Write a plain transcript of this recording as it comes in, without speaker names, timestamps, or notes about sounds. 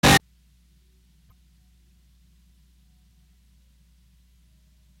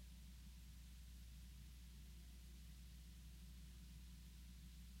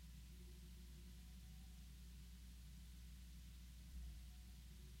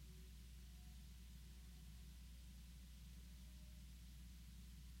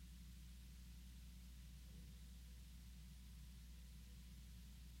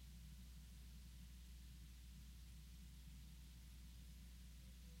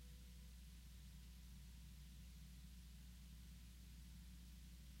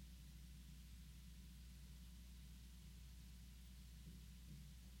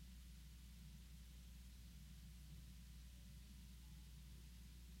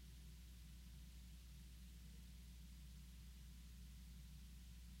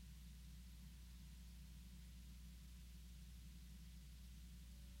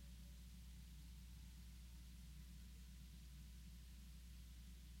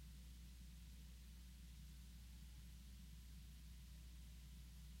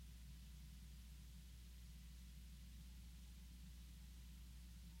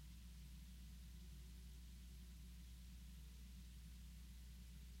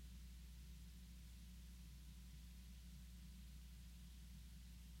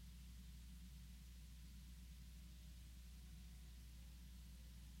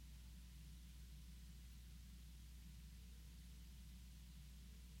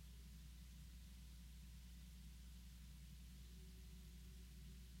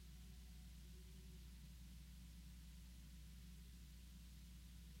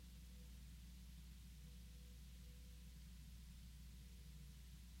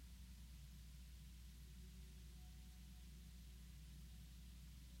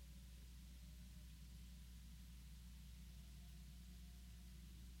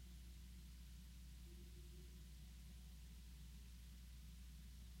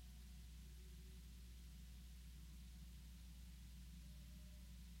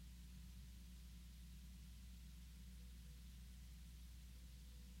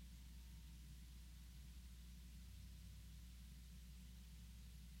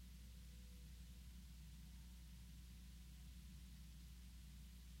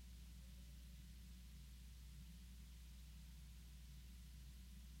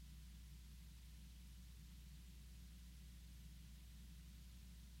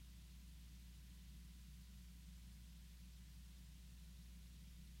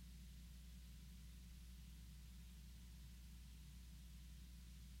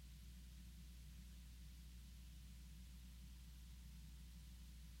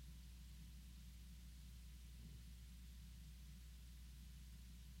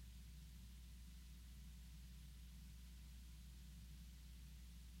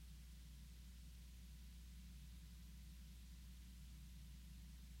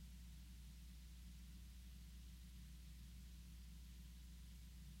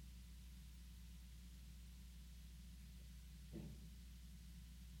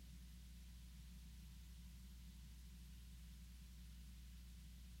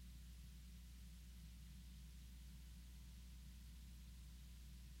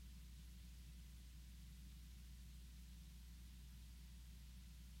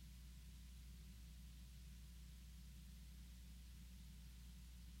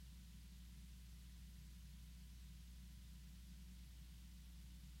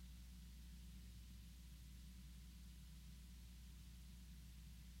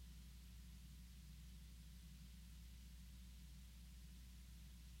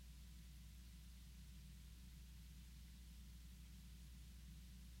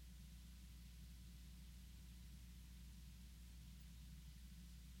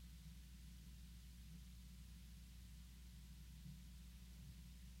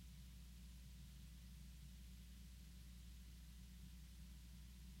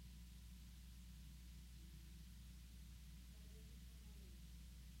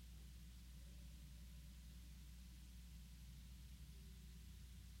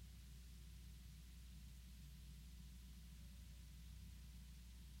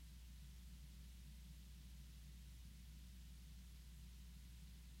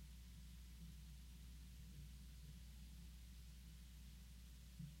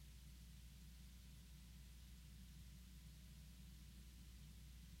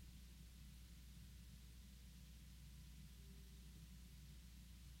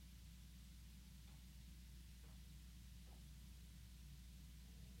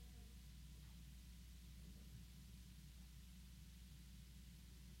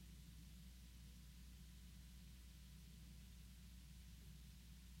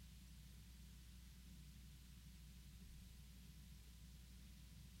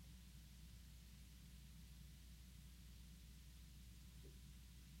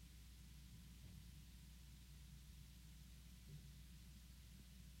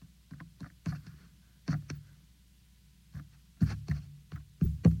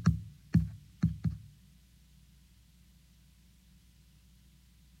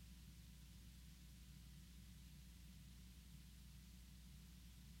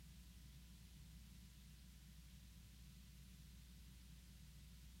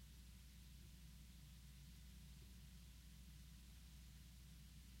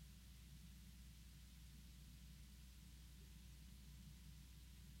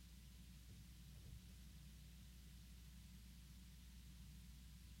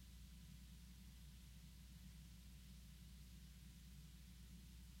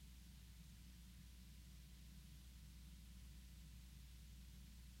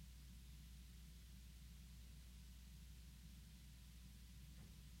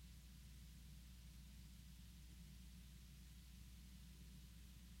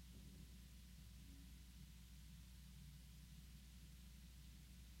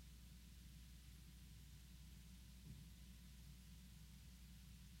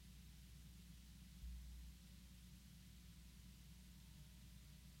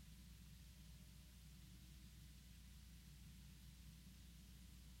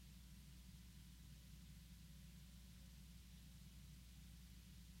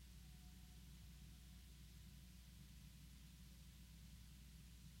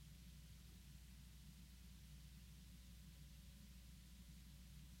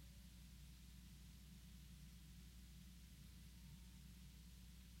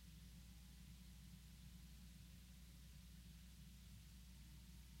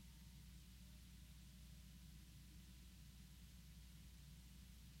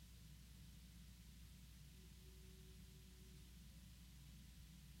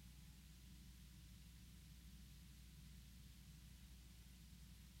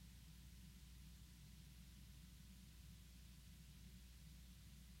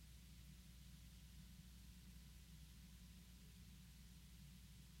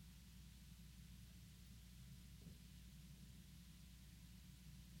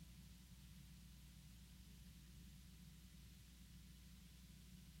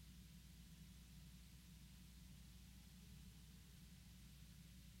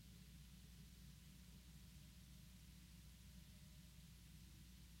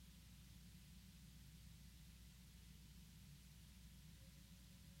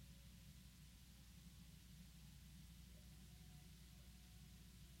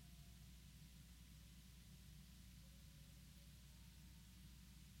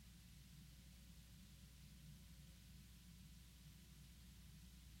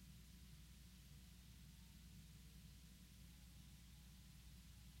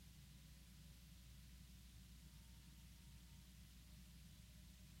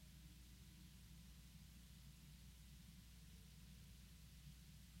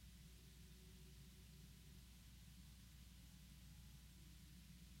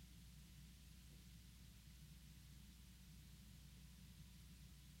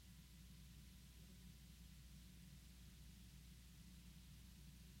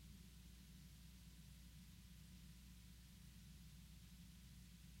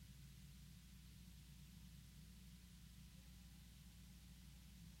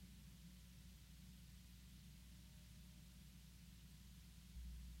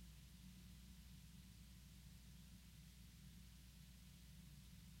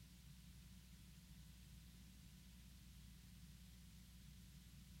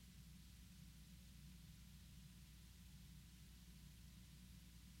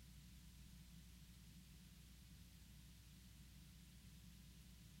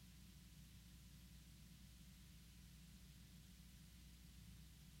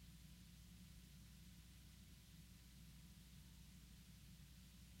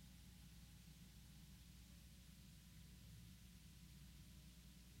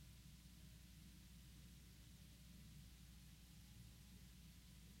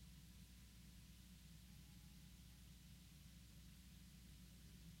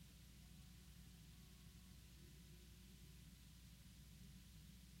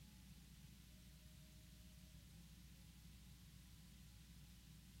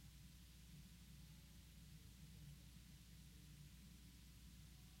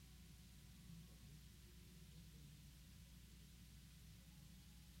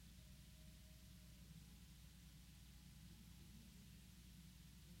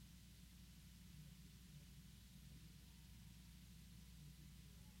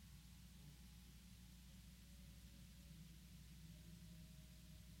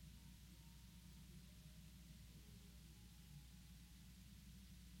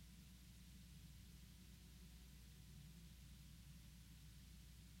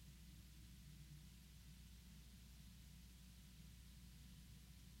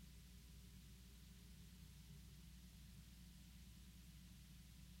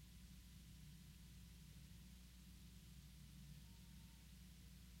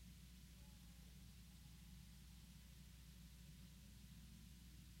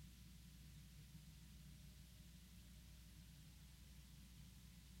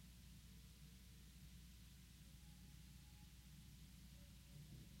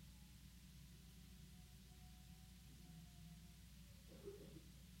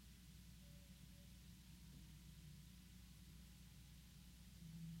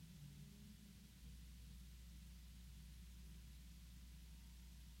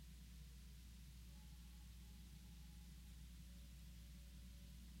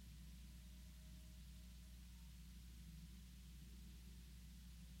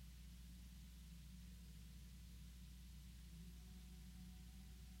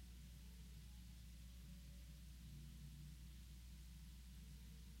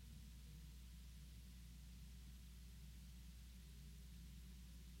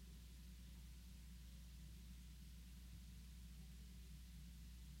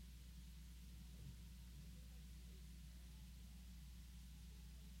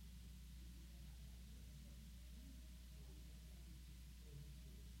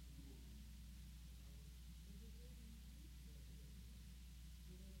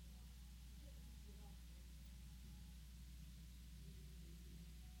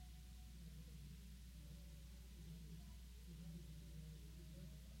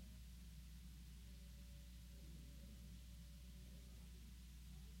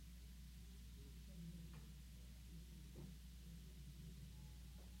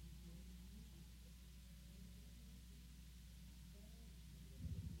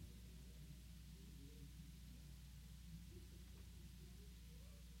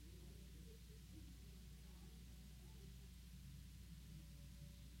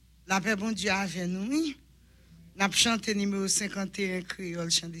La paix, bon Dieu, avec nous, oui. N'a chanté numéro 51,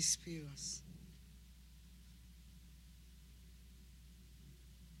 créole, chant d'espérance.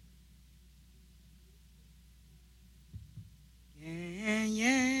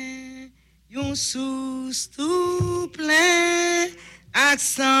 Yon sous tout plein,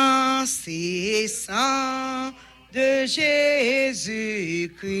 accent cessant de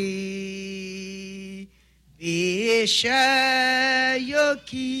Jésus-Christ. Pécheur yo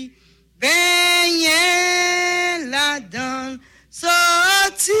qui baignait là-dedans,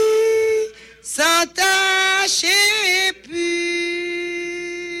 sorti sans tache et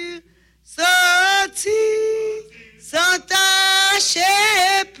pur, sorti sans tache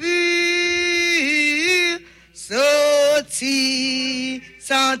et pur, sorti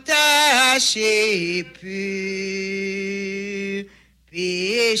sans tache et pur.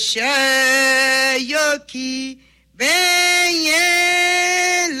 Pécheur yo qui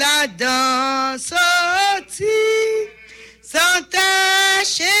baignait là-dedans, sorti sans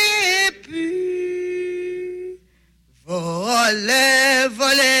tache et pur.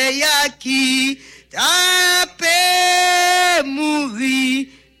 Volé y'a qui tapé mourir,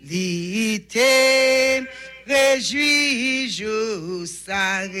 l'ité réjouis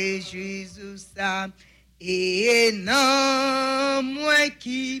ça, et non moi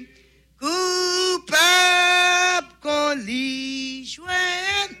qui coupable qu'on l'y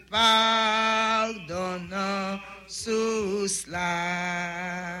joigne pardonnant sous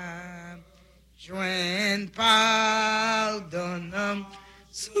cela, joigne pardonnant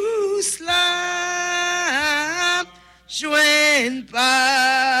sous cela, joigne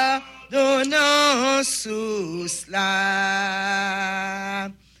pardonnant sous cela.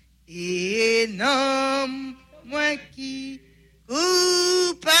 Et non, moi qui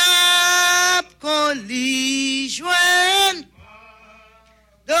coupable qu'on l'y joigne,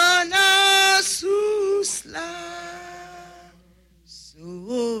 donnant sous cela.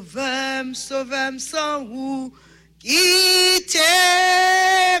 Sauvem sans vous, qui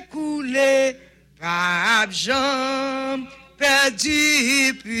t'est coulé, pape Jean,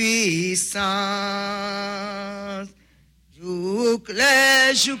 perdu puissance. Joue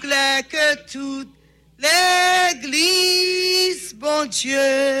clair que toute l'église, bon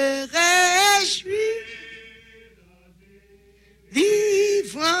Dieu, réjouit,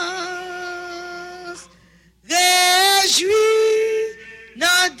 délivrance, réjouit,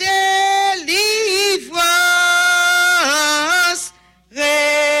 notre délivrance,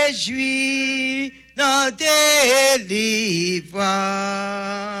 réjouit, notre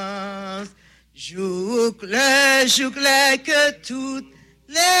délivrance. Joue clair que toute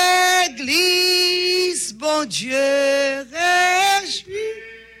l'église, bon Dieu, réjouit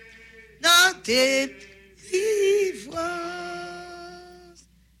dans tes délivrance.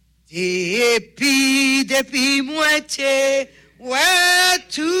 Depuis moitié, ouais,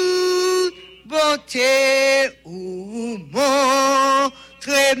 toute bonté ou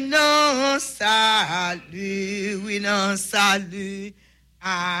montre non salut, oui, non salut.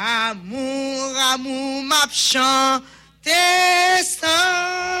 Amour, m'a chanté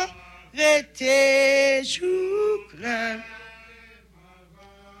sans arrêter, joue clair,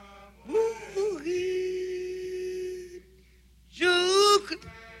 mourir, joue clair,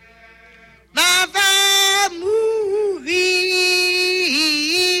 ma va mourir,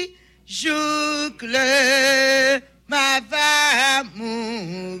 joue clair, ma va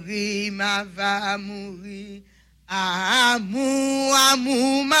mourir. Amour,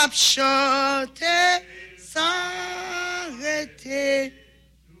 m'a chanté sans arrêter.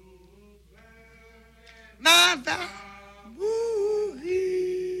 Ma va mourir.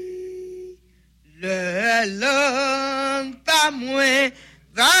 Le langue pas moins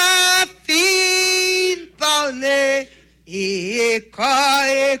va fin parler. Et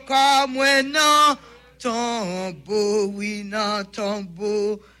quand moi non tombeau, oui non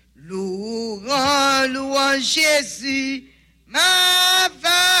tombeau. Louant Jésus, ma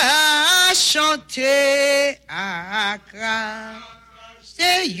va chanter à craindre.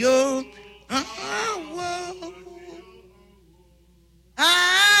 C'est yo,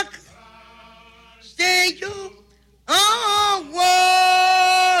 c'est yo,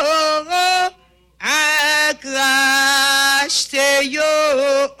 c'est yo,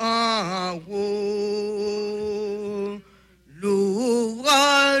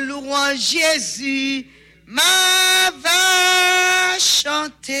 louant Jésus, ma va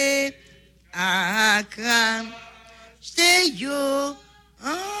chanter à craindre. C'est yo,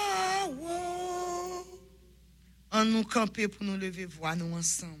 en nous camper pour nous lever voir nous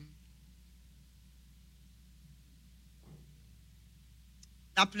ensemble.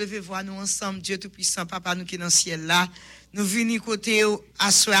 n'a levé voir nous ensemble, Dieu Tout-Puissant, Papa, nous qui dans le ciel là. Nous venons côté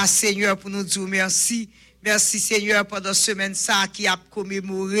à soi, Seigneur, pour nous dire merci. Merci, Seigneur, pendant semaine ça qui a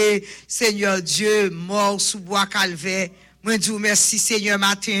commémoré, Seigneur Dieu, mort sous bois calvaire. Moi, je dis merci, Seigneur,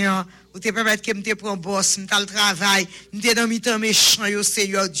 matin. Ou te permettre que me prenne boss, me le travail, me dans mi temps méchant yo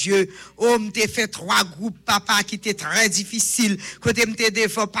Seigneur Dieu. Oh me fait 3 groupes papa qui étaient très difficiles. Côté me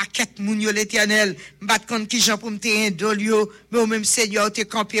devant paquet moun yo l'Éternel. Me bat compte qui gens pour me indol yo, mais au même Seigneur te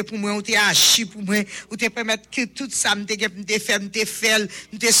campé pour moi, ou te agi pour moi, ou te permettre que tout ça me fait,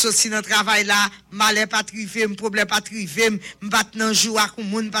 me sorti dans travail là, malheur pas trivé, me problème pas trivé, me bat dans jour avec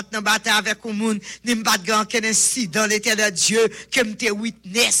moun, bat dans bataille avec moun, ni me bat grand ken incident l'Éternel Dieu que me te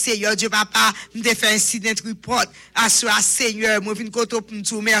witness Seigneur Dieu papa, me fait un incident report à soi Seigneur, moi vinn koto pour me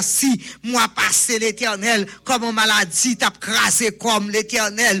dire merci, moi passé l'Éternel comme en maladie t'a crasé comme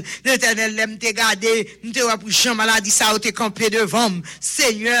l'Éternel l'aime te garder, me te pour champ maladie ça ou te campé devant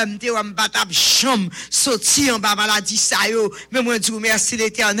Seigneur, me te me battre champ sorti en bas maladie ça yo, mais moi dis merci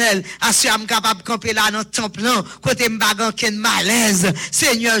l'Éternel, à ce am capable camper là dans temple là, côté me bagan ken malaise,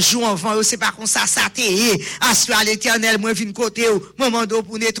 Seigneur joue avant c'est pas comme ça te à ce l'Éternel moi vinn côté moi mando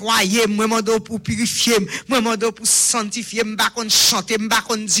pour nettoyer, moi mando pour purifier, moi mando pour sanctifier, m'pa kon chanter, m'pa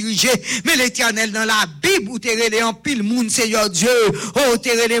kon diriger, mais l'Éternel dans la Bible où t'es relé en pile monde Seigneur Dieu, oh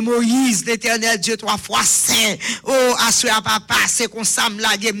t'es relé Moïse, l'Éternel Dieu 3 fois saint, oh assoya papa, c'est qu'on ça me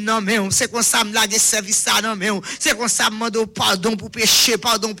lague non mais c'est qu'on ça me lague service ça non mais c'est qu'on ça mando pardon pour péché,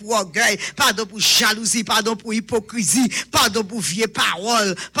 pardon pour orgueil, pardon pour jalousie, pardon pour hypocrisie, pardon pour vieille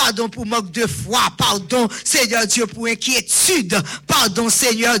parole, pardon pour manque de foi, pardon Seigneur Dieu pour inquiétude, pardon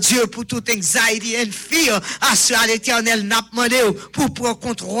Seigneur Dieu pour toute anxiety and fear, à l'Éternel n'a demandé pour prendre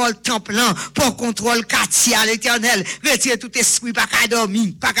contrôle temple, pour contrôle quartier à l'Éternel, retirer tout esprit pas qu'à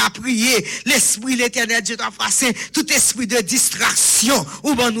dormir, pas qu'à prier, l'esprit l'Éternel Dieu t'a fait tout esprit de distraction,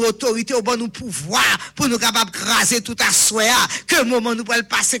 ou bon nous autorité, ou bon nous pouvoir, pour nous capables craser tout à soi, que moment nous pourrons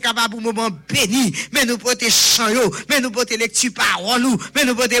passer capable pour moment béni, mais nous protégeons yo, mais nous porter lecture parole nous, mais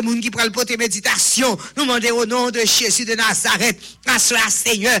nous porter monde qui prend le porter méditation, nous demander au nom de Jésus de Nazareth, à soi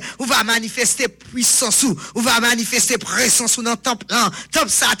Seigneur, ou va manifester puissance ou va manifester présence dans le temple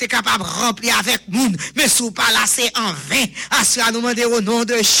ça t'es capable de remplir avec monde, mais sous pas là c'est en vain, à cela nous demander au nom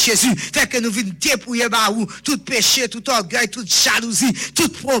de Jésus, fait que nous venons dépouiller ou tout péché, tout orgueil, toute jalousie, tout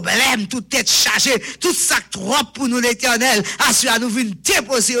problème, toute tête chargée, tout ça trop pour nous l'Éternel, à cela nous venons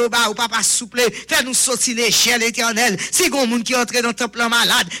déposer au bas, ou papa souple, fait nous sortir l'échelle l'Éternel, si gon monde qui entre dans le temple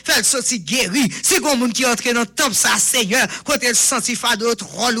malade, fait le sortir guéri, si gon monde qui entre dans le temple ça Seigneur, quand elle sentit fa d'autres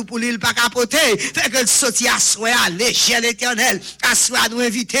rôle ou pour l'île pas capoter, fait que le sortir à soi à l'échelle éternelle, à soi nous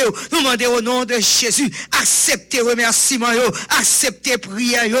inviter, nous demander au nom de Jésus, accepter remerciement yo, accepter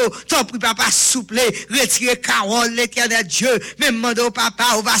prière yo, ton prie papa souple, retirer parole l'Éternel Dieu, même demander au papa,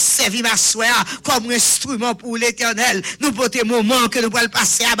 on va servir ma soi comme instrument pour l'Éternel, nous porter moment que nous pourrons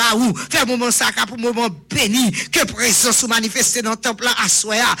passer à Baou, faire moment sacré pour moment béni, que présence ou manifester dans le temple à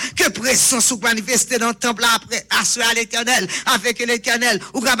soi, que présence ou manifester dans le temple après à soi à l'Éternel, avec l'Éternel,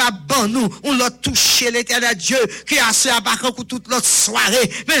 ou capable bon nous, on l'a touché l'Éternel Dieu, qui a ce abacan pour toute l'autre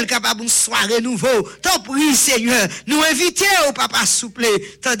soirée, mais le capable une soirée nouveau. T'en prie Seigneur, nous inviter au papa souple,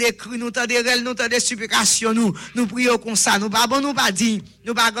 tant des cris nous, tant des rêles nous, tant des supplications nous prions comme ça, nous pas bon, nous pas dit,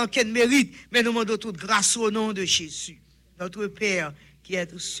 nous pas aucun mérite, mais nous demandons toute grâce au nom de Jésus. Notre Père, qui est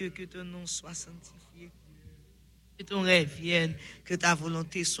tous ceux que ton nom soit sanctifié, que ton rêve vienne, que ta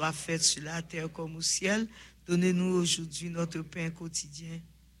volonté soit faite sur la terre comme au ciel. Donnez-nous aujourd'hui notre pain quotidien.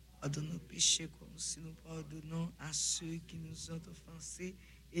 Pardonne nos péchés comme si nous pardonnons à ceux qui nous ont offensés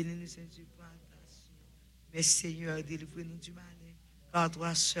et ne nous induis pas en tentation. Mais Seigneur, délivrez-nous du mal, car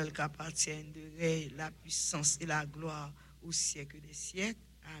toi seul qu'appartiennent de règne, la puissance et la gloire au siècle des siècles.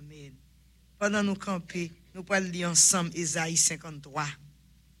 Amen. Pendant nous camper, nous pourrons lire ensemble Ésaïe 53.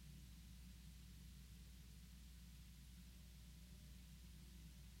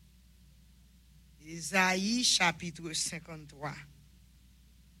 Ésaïe chapitre 53.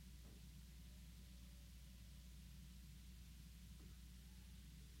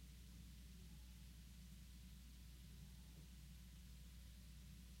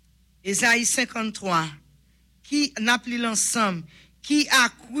 Ésaïe 53. Qui n'a plus l'ensemble, qui a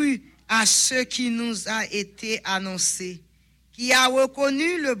cru à ce qui nous a été annoncé, qui a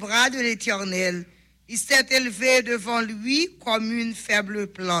reconnu le bras de l'Éternel, il s'est élevé devant lui comme une faible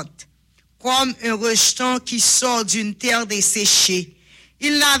plante, comme un rejeton qui sort d'une terre desséchée.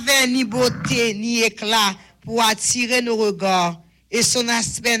 Il n'avait ni beauté ni éclat pour attirer nos regards, et son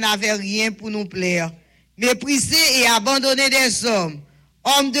aspect n'avait rien pour nous plaire. Méprisé et abandonné des hommes,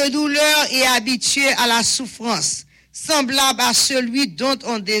 homme de douleur et habitué à la souffrance, semblable à celui dont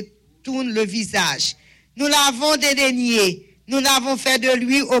on détourne le visage. Nous l'avons dédaigné, nous n'avons fait de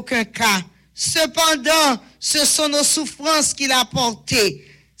lui aucun cas. Cependant, ce sont nos souffrances qu'il a portées.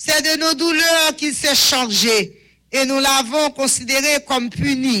 C'est de nos douleurs qu'il s'est chargé, et nous l'avons considéré comme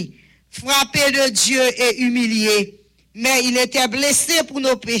puni, frappé de Dieu et humilié. Mais il était blessé pour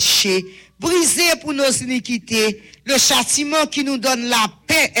nos péchés, brisé pour nos iniquités. Le châtiment qui nous donne la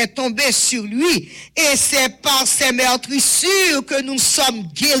paix est tombé sur lui, et c'est par ses meurtrissures que nous sommes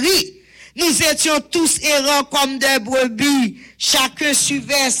guéris. Nous étions tous errants comme des brebis, chacun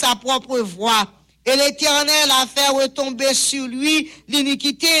suivait sa propre voie, et l'Éternel a fait retomber sur lui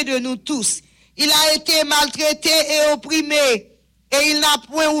l'iniquité de nous tous. Il a été maltraité et opprimé, et il n'a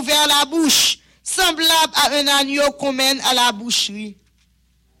point ouvert la bouche, semblable à un agneau qu'on mène à la boucherie.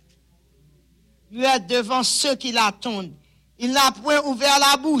 Muet devant ceux qui l'attendent. Il n'a point ouvert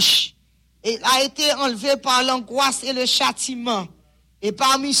la bouche. Et il a été enlevé par l'angoisse et le châtiment. Et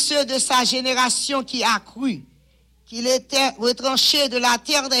parmi ceux de sa génération qui a cru qu'il était retranché de la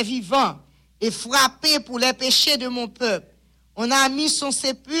terre des vivants et frappé pour les péchés de mon peuple, on a mis son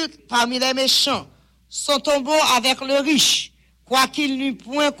sépulcre parmi les méchants, son tombeau avec le riche, quoiqu'il n'eût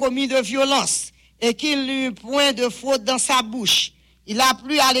point commis de violence et qu'il n'eût point de faute dans sa bouche. Il a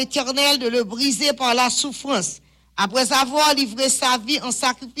plu à l'Éternel de le briser par la souffrance. Après avoir livré sa vie en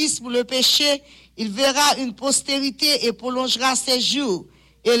sacrifice pour le péché, il verra une postérité et prolongera ses jours.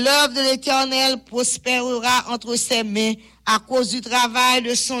 Et l'œuvre de l'Éternel prospérera entre ses mains à cause du travail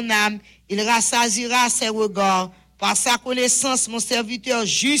de son âme. Il rassasiera ses regards. Par sa connaissance, mon serviteur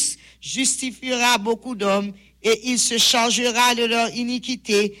juste justifiera beaucoup d'hommes et il se chargera de leur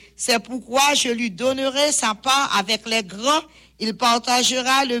iniquité. C'est pourquoi je lui donnerai sa part avec les grands. Il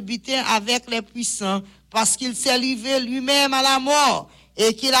partagera le butin avec les puissants, parce qu'il s'est livré lui-même à la mort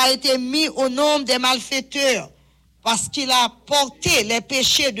et qu'il a été mis au nombre des malfaiteurs, parce qu'il a porté les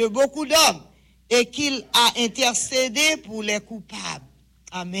péchés de beaucoup d'hommes et qu'il a intercédé pour les coupables.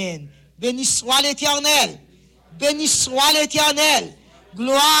 Amen. Béni soit l'Éternel. Béni soit l'Éternel.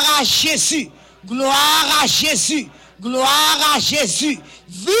 Gloire à Jésus. Gloire à Jésus. Gloire à Jésus.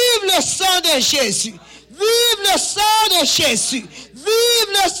 Vive le sang de Jésus. Vive le sang de Jésus. Vive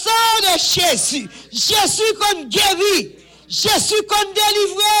le sang de Jésus. Jésus qu'on guérit. Jésus qu'on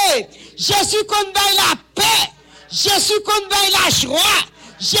délivre. Jésus qu'on baille la paix. Jésus qu'on baille la joie.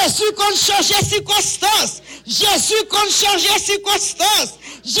 Jésus qu'on change les circonstances. Jésus qu'on change les circonstances.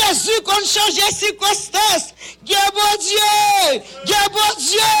 Jésus qu'on change les circonstances. Dieu bon Dieu. Dieu bon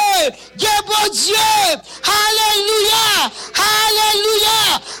Dieu. Dieu bon Dieu. Alléluia. Alléluia.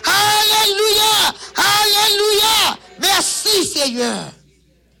 Alléluia. Alléluia. Merci Seigneur.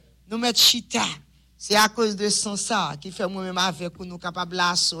 Nous mettons chita. C'est à cause de son ça qui fait moi-même avec nous capables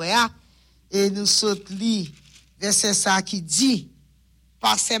de soya. Et nous sautons verset ça qui dit,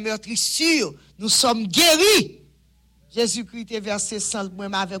 par ses meurtrissures, nous sommes guéris. Jésus-Christ est versé sans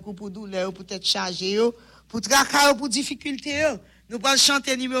moi-même avec vous pour douleur, pour être chargé, pour tracas, pour difficulté. Nous allons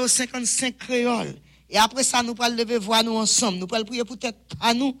chanter numéro 55 créole. Et après ça, nous allons lever voix nous ensemble. Nous allons prier peut-être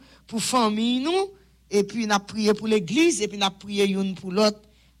à nous, pour famille nous. Et puis, nous allons prier pour l'église. Et puis, nous allons prier une pour l'autre.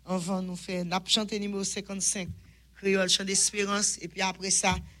 Avant nous faire, nous allons chanter numéro 55 créole, chant d'espérance. Et puis après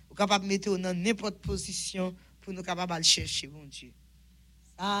ça, nous sommes capables de mettre dans n'importe position pour nous capables de chercher, mon Dieu.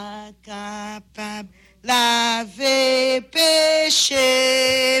 Ça capable laver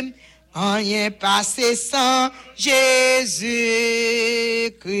péché, rien passé sans Jésus-Christ.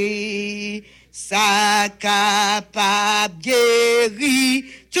 Ça capable guérir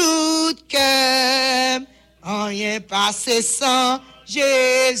tout cœur, rien passé sans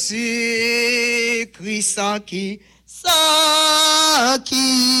Jésus-Christ, sans qui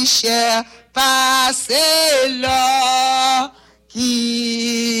cher passé là,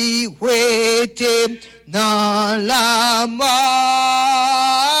 qui était dans la mort,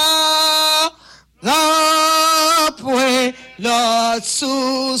 non point l'autre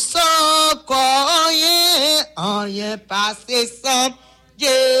sous son corps, rien passé sans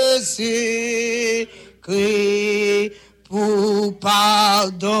Jésus-Christ. Pour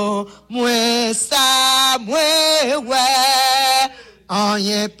pardon, moi ça, moi ouais,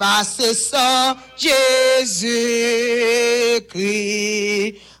 rien passé sans Jésus-Christ.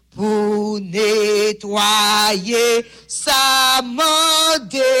 Pour nettoyer sa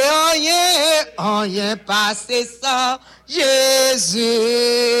mode, rien passé sans Jésus-Christ,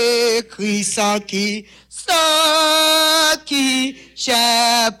 sans qui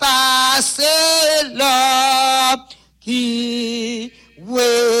j'ai passé là, qui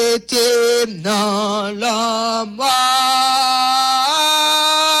était dans la mort,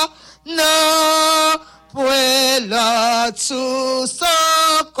 non, point là. l'autre sous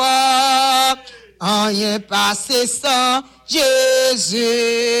son corps. Rien passé sans Jésus-Christ.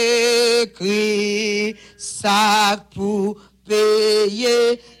 Ça pour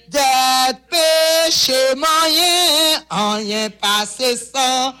payer des péchés moyens. Rien passé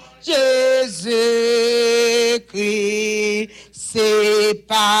sans Jésus-Christ. C'est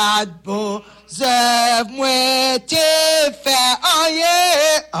pas de bon œuvres, moi t'ai fait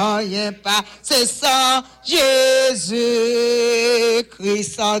rien pas, c'est sans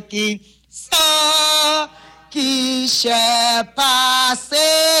Jésus-Christ, sans qui j'ai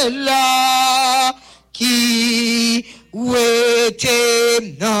passé là, qui où était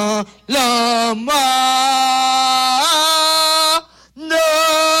dans la mort, non,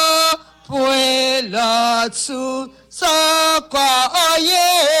 point là-dessous, sans quoi,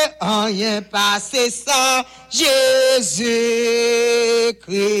 rien passé sans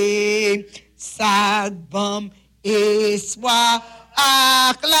Jésus-Christ. Sa bombe et soit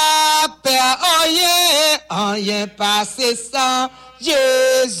à la paix, rien passé sans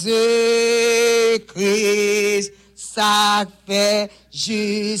Jésus-Christ. Ça fait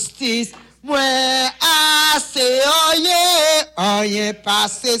justice, moi assez, rien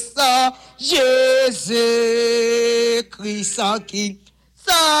passé sans Jésus-Christ, sans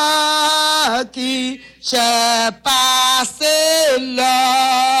qui j'ai passé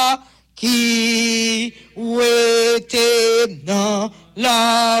là, qui où était dans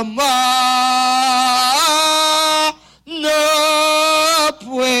la mort, non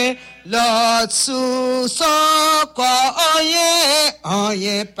point l'autre sous son corps,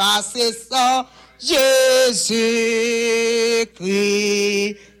 rien passé sans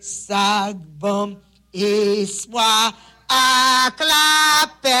Jésus-Christ, sa bombe et soit à la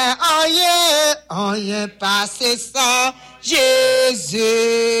paix, rien passé sans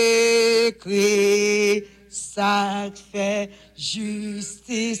Jésus-Christ, ça fait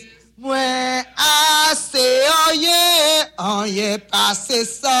justice, moi assez, rien passé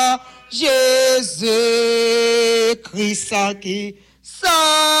sans Jésus-Christ,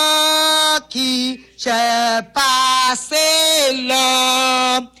 sans qui j'ai passé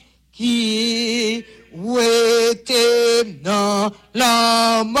l'homme, qui où était dans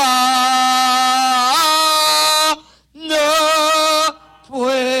la mort, non,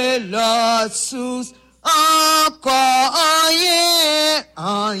 point l'autre sous, encore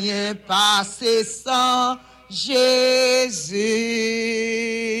rien passé sans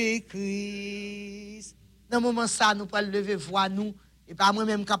Jésus-Christ. Dans le moment ça, nous pouvons lever voix nous, et pas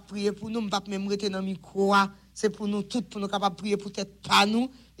moi-même qui prier pour nous, je ne pas même rester dans le micro, c'est pour nous tous, pour nous capables prier pour peut-être pas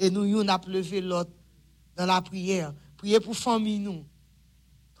nous, et nous, nous avons levé l'autre dans la prière. Prier pour famille nous,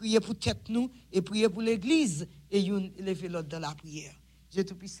 prier pour tête nous, et prier pour l'église, et nous lever l'autre dans la prière. Dieu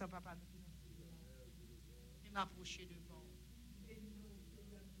Tout-Puissant, Papa, nous m'approcher devant.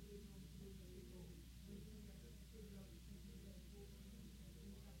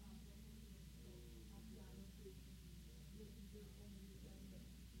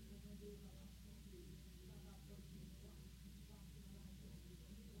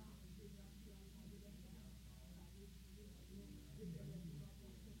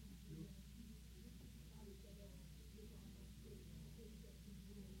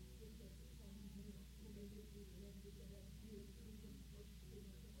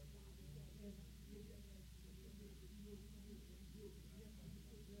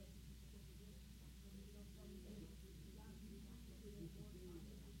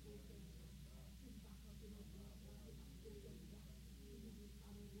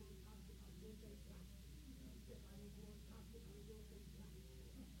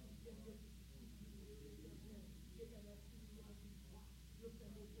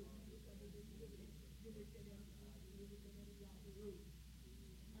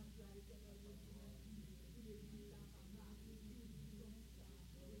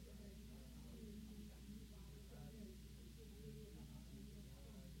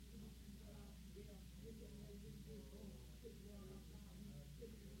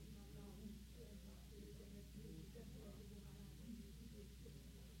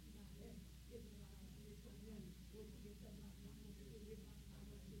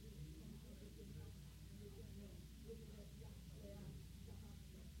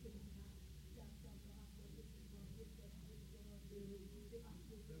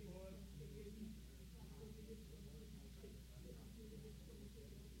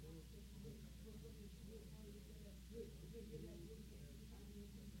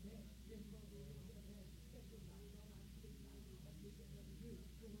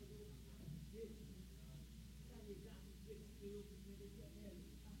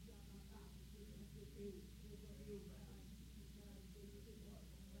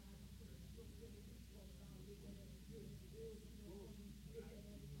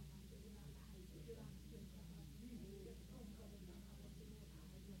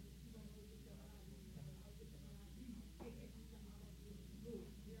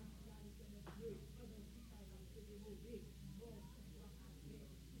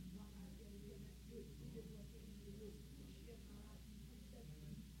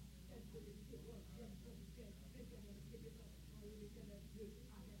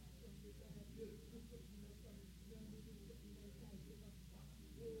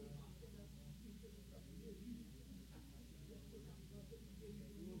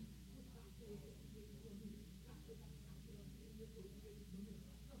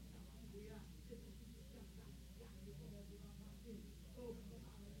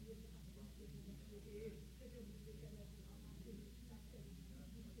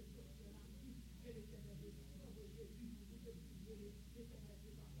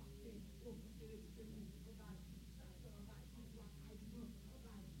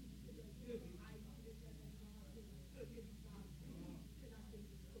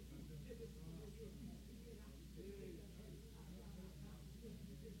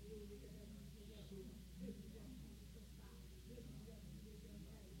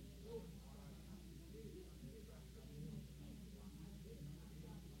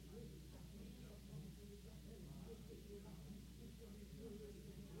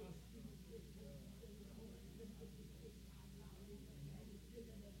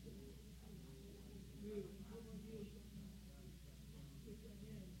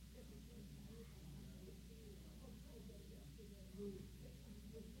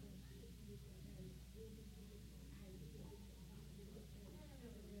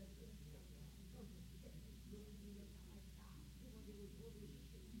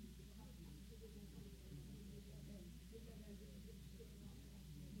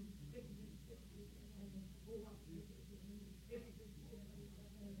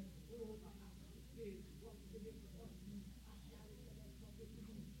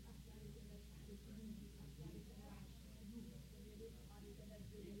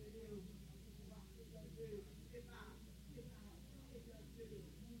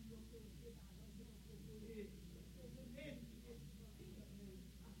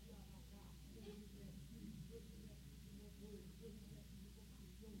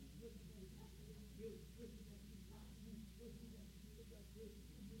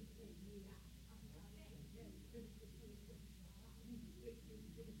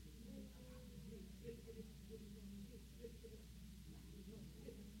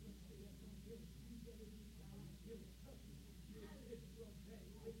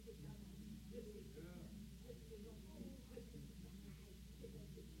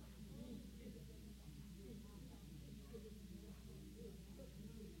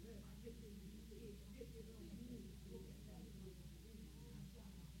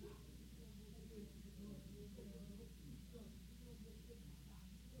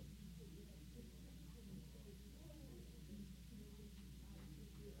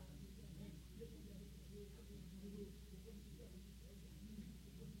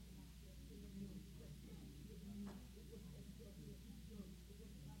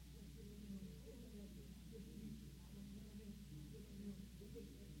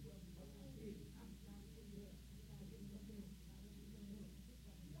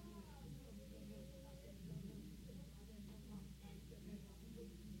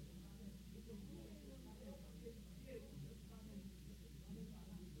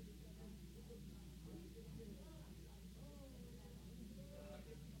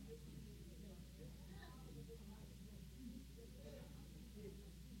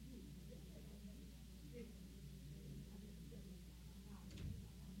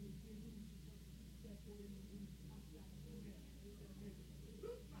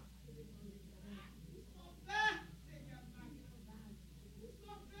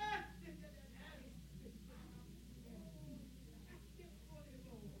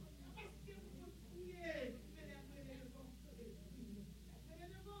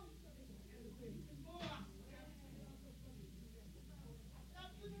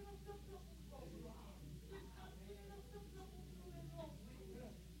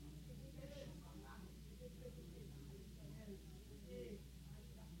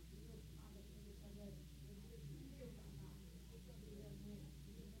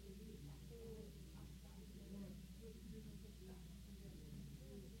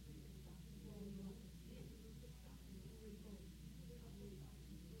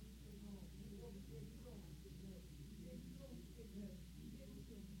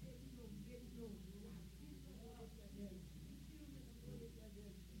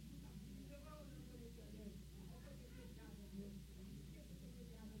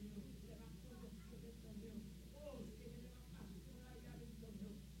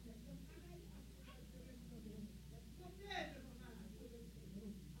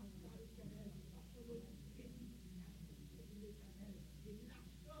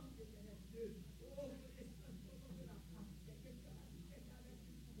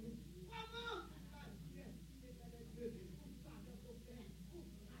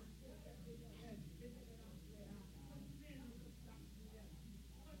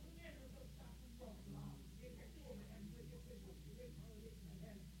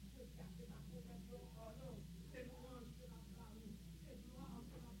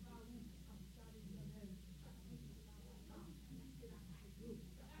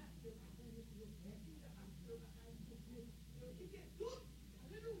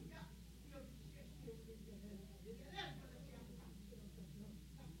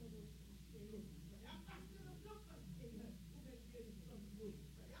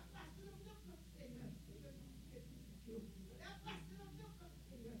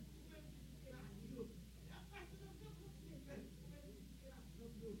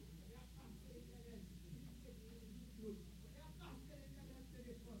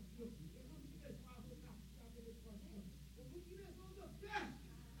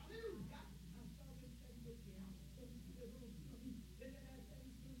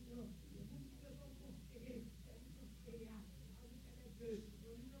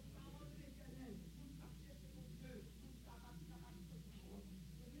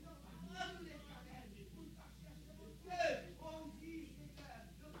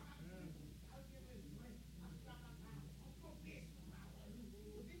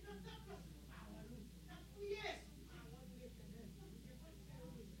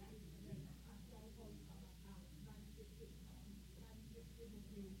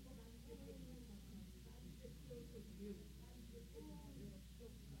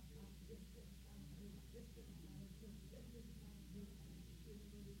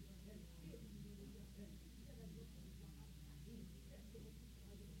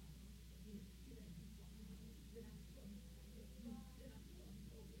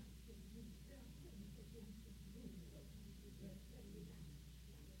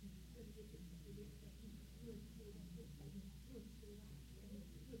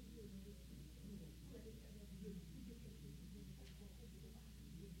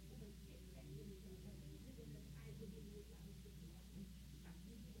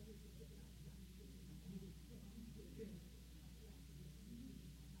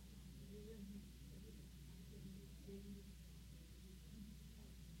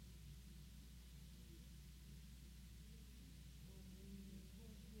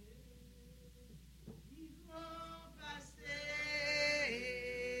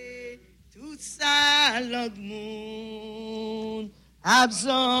 langue moun,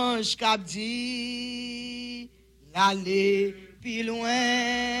 absange k'ap di, l'aller plus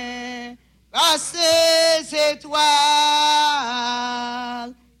loin, passer ces étoiles,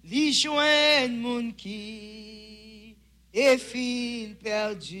 li joindre moun qui est fin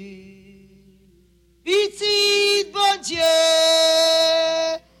perdu. Petit bon Dieu,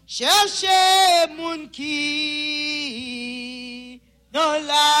 cherchez moun qui dans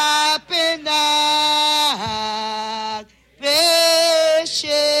la pénac péché.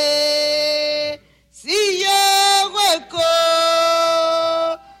 Si yo reconnaît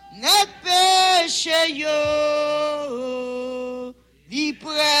péché yo, li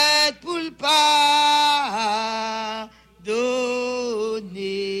prête pour le pardonner.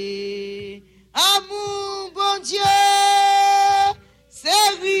 Amour bon Dieu, c'est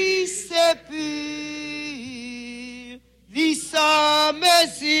riche, c'est pur, li sans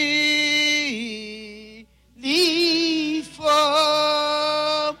mesure, li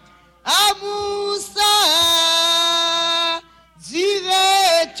fort. Amour ça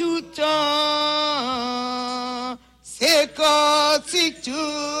durer tout temps, c'est quand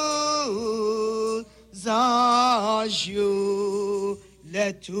tout anges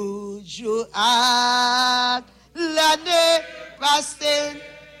le toujours hâte, l'année passée,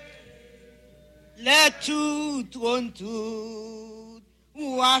 le tout trône tout,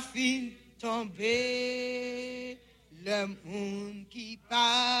 ou a fin tombé, le monde qui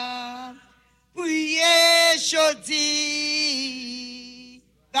parle, priez jodi,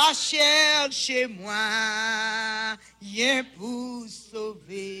 va chercher moi, rien pour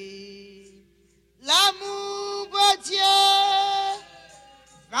sauver. L'amour, bon Dieu,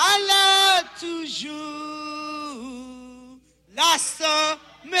 va là toujours, la sans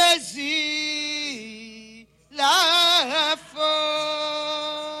mesure, la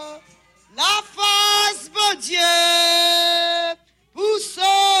force, bon Dieu, pour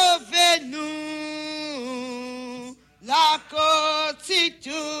sauver nous, la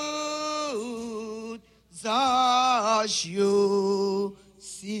quantitude, anges,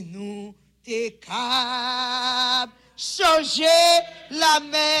 si nous t'es capable, changer la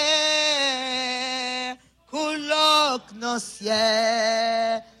mer, colloque dans le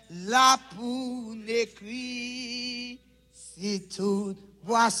ciel, la poune écrit, si tout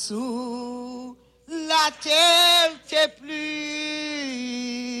boisson, la terre t'es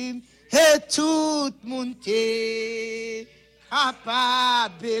plume, et tout monde t'est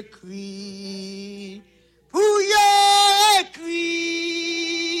capable d'écrire, pour y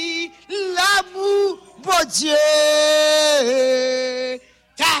écrire, l'amour, bon Dieu,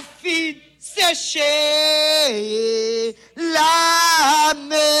 ta fille séchée, la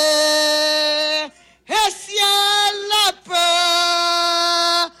mer, et ciel la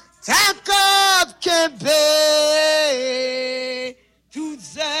peur, ta cop kembe, tout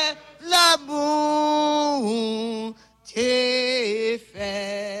c'est l'amour t'est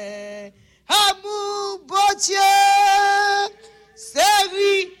fait. Amour, bon Dieu, c'est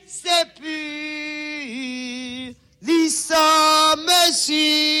oui, c'est pur, li sans mesure,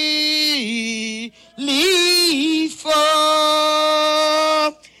 li fort.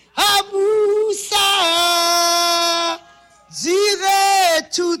 Amour, ça, dirait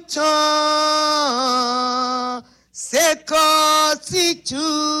tout temps, c'est quand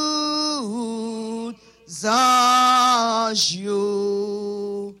tout anges.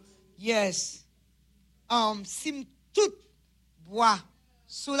 Yes. Si tout bois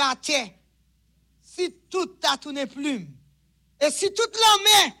sous la terre, si tout t'a tourné plume, et si toute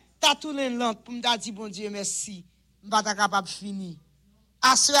l'homme t'a tourné lente, pour me dire bon Dieu merci, je ne suis pas capable de finir.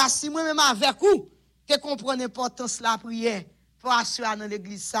 Si moi-même avec vous, que comprenez l'importance de la prière, pour assurer dans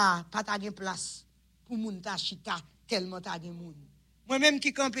l'église, ça, pas ta place, pour moun ta chita, tellement ta gen moun. Moi-même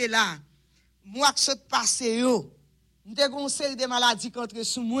qui campé là, moi qui saute passé yo, m'te gon série de maladies contre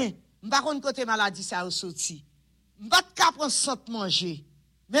sous moi, m'pa konn côté maladie ça sorti. M'pa ka prendre sans manger.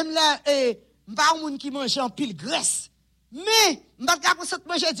 Même là m'pa moun qui mange en pile graisse. Mais m'pa ka prendre sans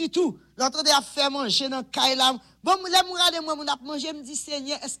manger du tout. L'autre de a fait manger dans caille là. Bon les moun regarder moi moun a manger me dit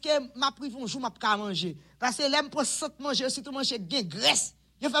Seigneur, est-ce que m'a pris un jour m'a ka manger parce que l'aime pour sans manger surtout manger gain graisse.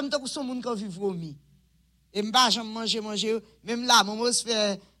 Je fais m'ta pour son moun qui vivre vomi. Et m'pa jamais manger même là mon se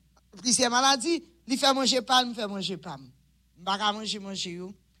fait plusieurs maladies, il fait manger pas, me fait manger pas. M'pa ka manger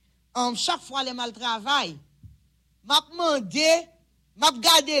yo. Chaque fois les mal travail, m'a demandé, m'a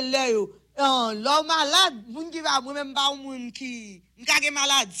garder l'œil. L'homme malade, moun qui va même pas moun qui m'ka gen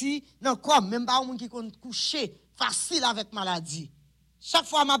maladie, non comme même pas moun qui kon coucher facile avec maladie. Chaque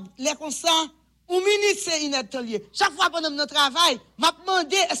fois m'a les comme ça, 1 minute, c'est inattendu. Chaque fois pendant notre travail, m'a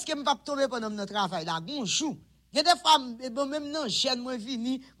demandé est-ce que je vais tomber pendant notre travail là. Bonjour. Il y a des fois, même non, jeune, moi,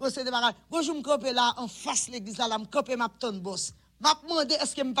 vini, c'est des bagages. Bonjour, je campe là, en face de l'église là, je campe ma ton boss. M'a demandé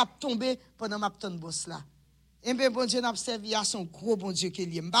est-ce que je vais tomber pendant ma ton boss là. Et bien, bon Dieu, n'a servi à son gros bon Dieu qui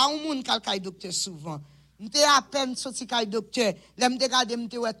est. Bah, on moun kal docteur souvent. M'te à peine sorti kay docteur, l'aime regarder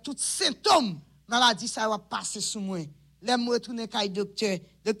m'te ouais tout symptômes maladie ça va passer sous moi. L'aime retourner kay docteur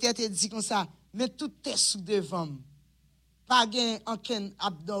te dit comme ça, mais tout test sous devant. Pas gain aucun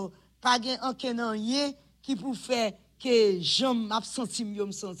abdo, pas gain aucun rien qui pour faire que j'aime m'a senti mieux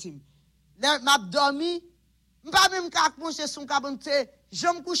me sentir. M'a dormi, m'pas même ka coucher son cabante,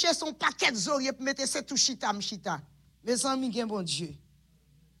 j'aime coucher son paquet d'oreilles pour mettre c'est tout chita. Mes amis, gen bon Dieu.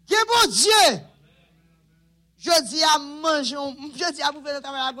 Gen bon Dieu. Je dis à manger, je dis à vous faire le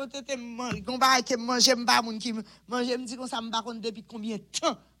travail à côté de manger, gon bagay que manger m'pa moun qui manger me dit comme ça m'pa connait depuis combien de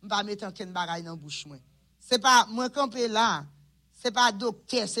temps m'pa mettre aucun bagay dans bouche moi. C'est pas moi camper là. C'est pas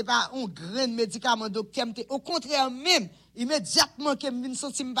docteur, c'est pas un grand médicament docteur, au contraire même, immédiatement que me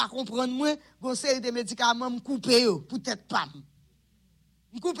senti me pas comprendre moi, gon série de médicaments me couper peut-être pas.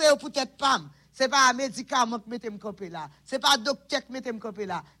 Me couper peut-être pas. C'est pas un médicament que mettez me camper là. C'est pas docteur que mettez me camper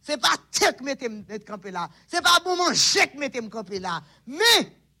là. C'est pas thé que mettez me camper là. C'est pas bon manger que mettez me camper là.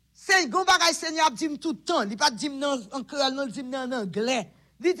 Mais c'est gon bagay Seigneur dit tout le temps, il pas dit en créole, non dit en anglais.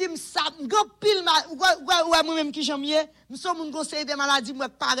 Il dit ça, go pile ouais moi-même qui j'aime bien, nous sommes un conseil des maladies moi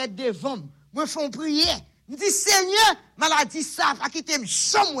paraître devant, moi font prier. Me dit Seigneur, maladie ça, pas quitter me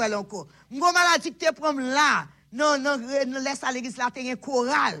somewhere encore. Mon maladie que te prend là. Non, laisse à l'église là, t'es un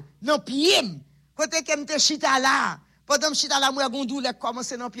choral. Non, pied. Côté que m'te chita là. Pendant que chita là, moi, gondou, là,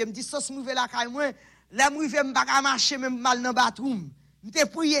 commencé dans pied. Me dit, sauce mouve la caille, moi, là, mouve m'baka marcher, même mal dans bathroom. M'te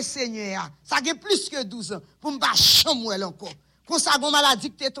prié, Seigneur. Ça fait plus que 12 ans. Pour m'ba chamouel encore. Quand ça, gon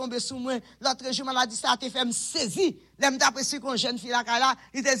maladie que t'es tombé sous moi, l'autre jour, maladie, ça te fait me saisir. Là, m'd'après si qu'on jeune fille la caille là,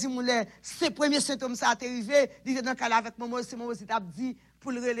 il te dit, moulé, ces premiers symptômes, ça a arrivé. Il était dans caille avec maman, c'est maman, t'a dit,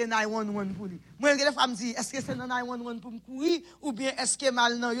 pour le relais 911 pour lui. Moi, les femmes disent, est-ce que c'est dans 911 pour me courir, ou bien est-ce que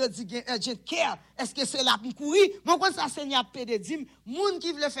mal non, yo dit, urgent care, est-ce que c'est là pour me courir? Moi, quand ça Seigneur pédé, dit, moun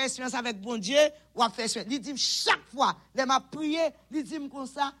qui veut faire expérience avec bon Dieu, ou a faire expérience. Il dit, chaque fois, les m'a prié, il dit comme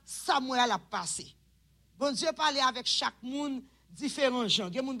ça, Samuel a passé. Bon Dieu parlait avec chaque monde, différents gens.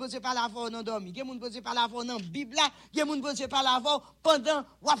 Il y a moun bon Dieu parle avant dans dormi, il y a moun bon Dieu parle avant dans Bible là, il y a moun bon Dieu parle avant pendant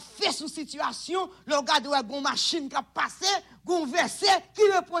ou a fait sous situation, le regarde ou a gon machine qui a passé, gon verset qui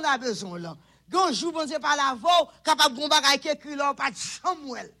répond à besoin là. Gon jour bon Dieu parle avant, capable gon bagay qui écrit là pas de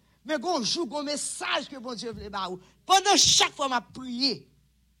Samuel. Mais gon jour gon message que bon Dieu veut ba ou. Pendant chaque fois m'a prié,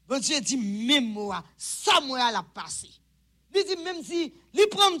 bon Dieu dit même moi, Samuel a passé. Il dit même si il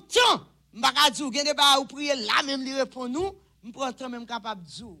prend temps, m'pa dire gen ba ou prier là même il répond nous. Je prends temps même capable de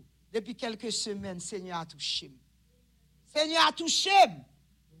dire, depuis quelques semaines, Seigneur a touché. Seigneur a touché.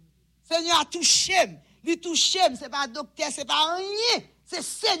 Seigneur a touché. Il touché, ce n'est pas docteur, ce n'est pas rien. C'est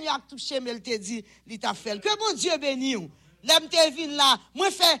Seigneur qui a touché, mais il te dit, il t'a fait. Que mon Dieu bénisse. Là, je viens là, moi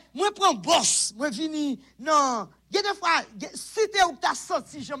prends boss, moi vini. Non, il y a des fois, si tu as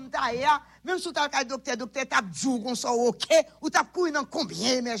sorti, je me taille, même si tu as un docteur, t'a dit qu'on soit OK, ou t'as couru dans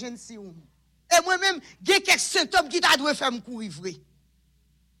combien d'émergences. Et moi-même, il y a quelques symptômes qui t'a dû faire me courir vrai.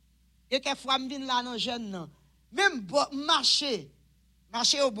 Et quelquefois, je viens là dans jeune, non. Même marcher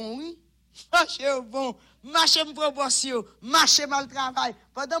au bon, oui. Marcher au bon, marcher me prend boss, marcher mal travail.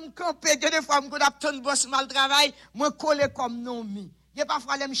 Pendant que je campe, des fois, je me boss mal travail, je colle comme non mi. Il y a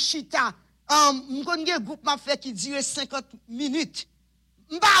parfois, je me chita. Je connais un groupe m'a fait qui dure 50 minutes.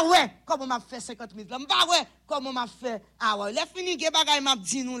 M'ba ouais, comment m'a fait 50 minutes là. M'ba ouais, comment m'a fait. Ah ouais, les fini que bagay m'a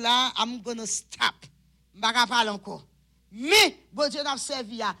dit nous là, I'm gonna stop. M'ba parler encore. Mais bon Dieu n'a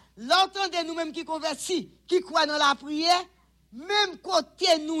servi là. L'entendez nous même qui converti, qui croit dans la prière, même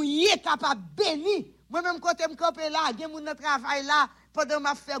côté nous y est capable béni. Moi même côté me camper là, gen moun dans travail là, pendant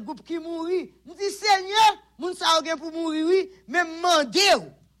m'a fait groupe qui mourir. Me dit Seigneur, moun ça gen pour mourir oui, mais mandé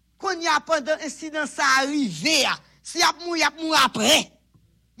qu'on y a pendant incident ça arrivé. Si y a mourir après.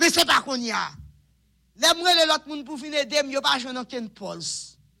 Mais c'est pas qu'on y a. Les l'autre monde pour finir dem yo pas joindre aucun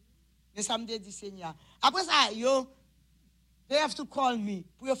pulse. Mais ça me dit Seigneur. Après ça they have to call me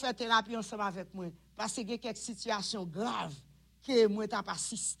pour faire thérapie ensemble avec moi parce que y a quelques situations graves que moi t'a pas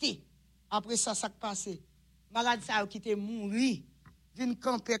assisté. Après ça qui passé. Malade ça qui te mourir, vinn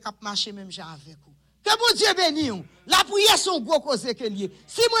camper cap marcher même gens avec vous. Que bon Dieu bénisse. La prière son gros cause que lié.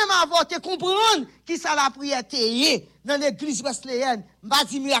 Si moi m'avoir te comprendre qui ça la prière t'est dans l'église wesleyenne, m'pa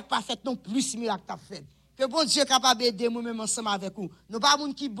di miracle pas fait non plus miracle t'a fait. Que bon Dieu capable aider moi même ensemble avec vous. Nous pas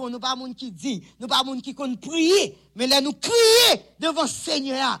monde qui bon, nous pas monde qui dit, nous pas monde qui connaît prier, mais là nous crier devant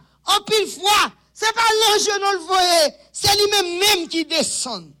Seigneur. En pile fois, C'est pas l'ange non le voyez, c'est lui-même qui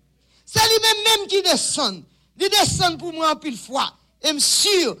descend. C'est lui-même qui descend. Il descend pour moi en pile fois. Et je suis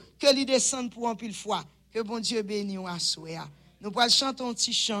sûr que il descend pour en pile fois. Que bon Dieu bénisse à soi. Nous allons chanter un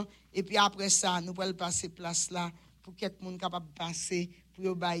petit chant et puis après ça, nous allons passer place là pour que tout le monde capable de passer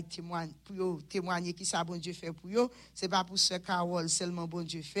pour témoigner qui ça bon Dieu fait pour eux. C'est pas pour ce Carole seulement bon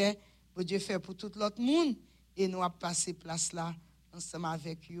Dieu fait. Bon Dieu fait pour tout l'autre monde et nous allons passer place là ensemble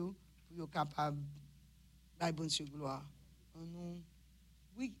avec eux pour être capable de bon Dieu gloire.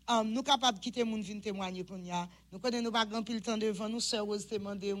 Oui, nous capables de quitter le monde venir témoigner qu'on y a. Nous connaissons pas grand pile temps devant nous, sœur Rose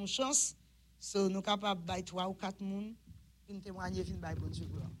demander une chance. So nous capables de 3 ou 4 monde venir témoigner venir bon Dieu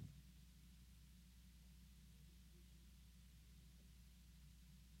gloire.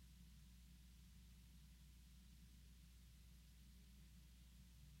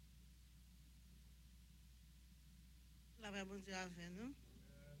 La bon Dieu avec nous.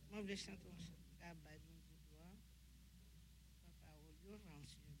 Moi je chante un chant.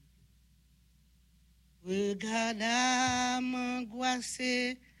 Regarde à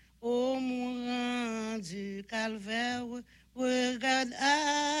m'angoisser au mourant du calvaire. Regarde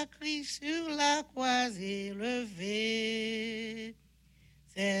à Christ sur la croix élevée.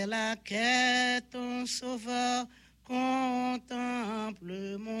 C'est là qu'est ton sauveur.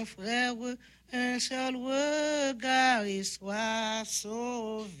 Contemple mon frère. Un seul regard et sois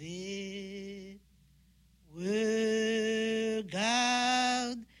sauvé. Regarde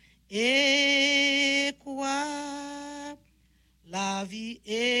et crois, la vie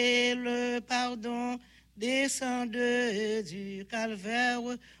et le pardon descendent du calvaire.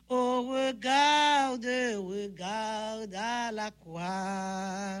 Oh, regarde à la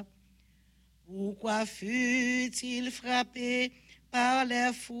croix. Pourquoi fut-il frappé par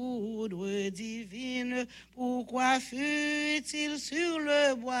les foudres divines? Pourquoi fut-il sur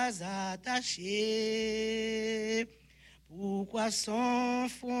le bois attaché? Pourquoi son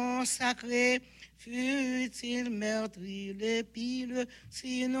front sacré fut-il meurtri d'épines,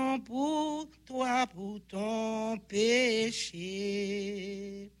 sinon pour toi, pour ton péché?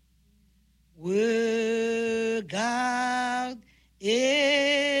 Regarde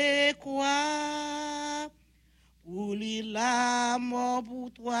et crois, pour lui la mort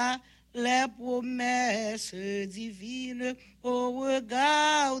pour toi, les promesses divines. Oh,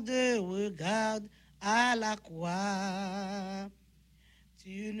 regarde à la croix.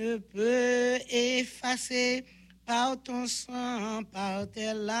 Tu ne peux effacer par ton sang, par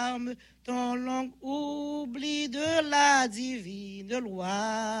tes larmes, ton long oubli de la divine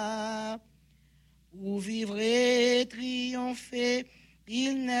loi. Pour vivre et triompher,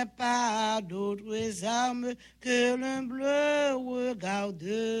 il n'est pas d'autres armes que l'humble regard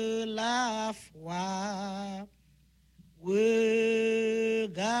de la foi.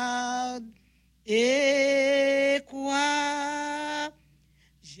 Regarde et crois,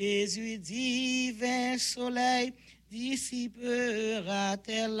 Jésus divin soleil dissipera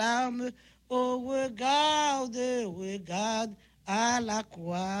tes larmes. Oh, regarde à la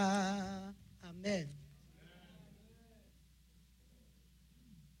croix. Amen.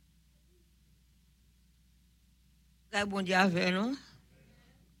 Bon Dieu avec nous.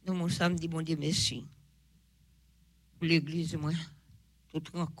 Nous, mon samedi, bon Dieu, merci. Pour l'église, moi, tout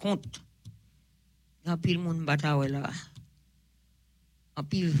rencontre. Dans pile monde bataille là. En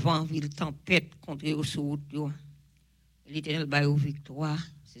pile vent, pile tempête contre eux sur route. L'Éternel bat aux victoire.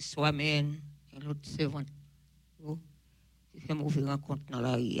 C'est soi-même et l'autre servant. Il fait mauvais rencontre dans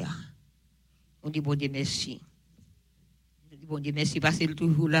la rue. On dit bon Dieu merci. On dit bon Dieu merci parce qu'il est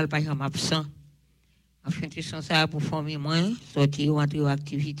toujours là, par exemple absent. Je fais sans ça pour former moi, sortir, entrer en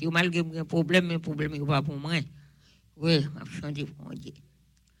activité. Malgré mes problèmes, mes problèmes ne sont pas pour moi. Oui, je chante pour Dieu.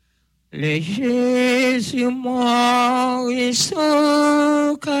 Le Jésus mort et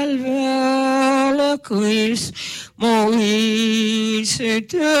son calvaire, le Christ mourit,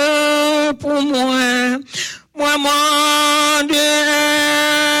 c'était pour moi. Moi,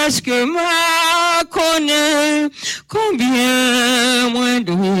 est-ce que m'a connaît combien moins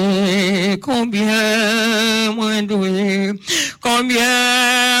doué, combien moins doué,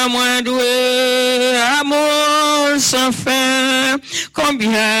 amour sans fin,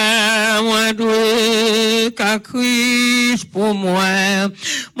 combien moins doué qu'à Christ pour moi.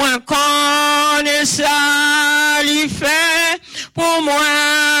 Moi connais ça, lui fait pour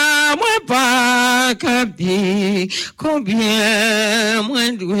moi, moi pas capté, combien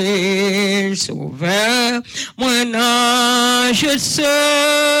moins doué sauveur, moi non, je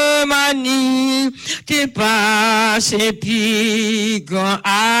sais ma ni, t'es passé puis grand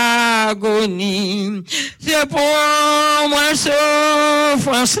agonie. C'est pour moi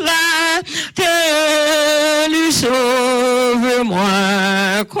souffrance là, t'es lui sauve-moi.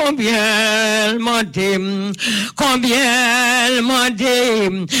 Combien elle m'a dit, combien elle m'a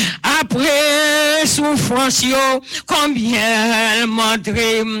dit, après souffrance yo, combien elle m'a dit,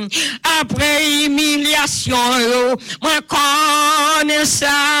 après humiliation yo, moi connais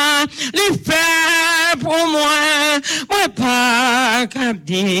ça, les fait pour moi, moi pas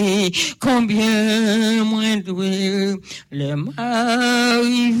capté, combien moi doué, les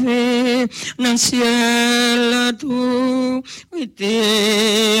m'arriver dans le ciel tout,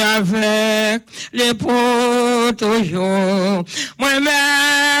 était avec les potos, moi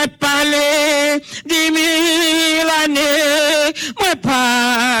m'ai parlé 10 000 années, moi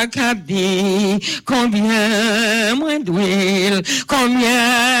pas capté, combien moi doué,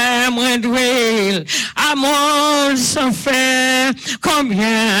 combien moi doué, amour sans faire,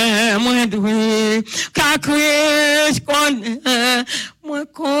 combien moi doué, car Christ connaît, moi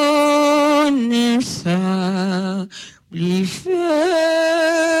connais ça, lui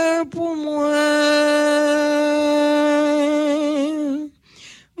fait pour moi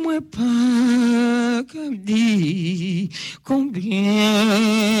pas qu'à dire combien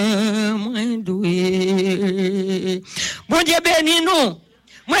moi doué. Bon Dieu bénis nous.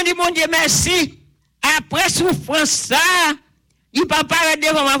 Moi dis bon Dieu merci. Après souffrance ça, il pas paraître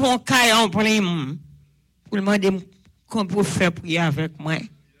devant mon caille en prime. Pour le demander qu'on peut faire prier avec moi.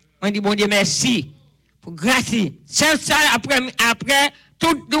 Moi dis bon Dieu merci. Pour grâce. C'est ça après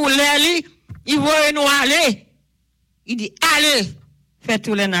toute douleur il veut nous aller. Il dit allez faire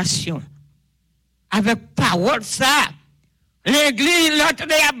toutes les nations. Avec parole ça. L'église, l'autre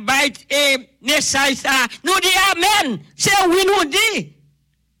de et message ça. Nous dit amen. C'est oui nous dit.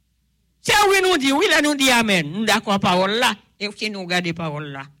 C'est oui nous dit. Oui là nous dit amen. Nous d'accord parole là. Et si nous regardons parole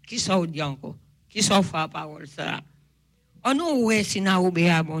là. Qui ça dit encore? Qui ça fait parole ça? On nous ouais si nous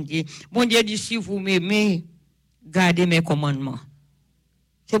obéissons bon Dieu. Bon Dieu dit si vous m'aimez, gardez mes commandements.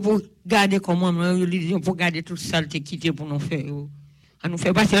 C'est pour garder commandements, pour garder toute saleté qui était pour nous faire. On nous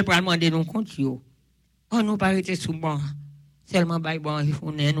fait pas seulement demander nos comptes. On nous pas arrêter sous bon. Seulement bon,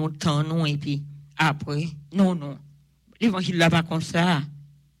 on est nous temps nous et puis après non. L'évangile là pas comme ça.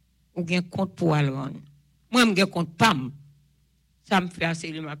 Ou bien compte pour aller. Moi me compte pam. Ça me fait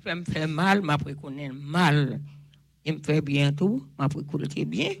assez me fait mal, m'après connaître mal. Il me fait bien tout, m'après connaître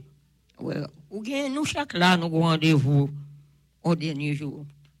bien. Ouais, ou bien nous chaque là nous rendez-vous au dernier jour.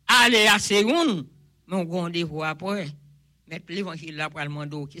 Allez à seconde, nous rendez-vous après. Mettre l'évangile là pour le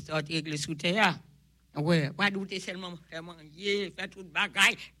monde qui sort l'église sous terre. Ouais, pas douter seulement faire manger, faire toute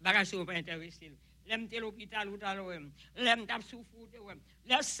bagaille sur pas intéressé. L'aime à l'hôpital ou à l'OM. L'aime t'a souffrir, ouais.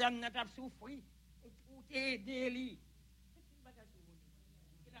 L'aime t'a souffrir pour t'aider lui.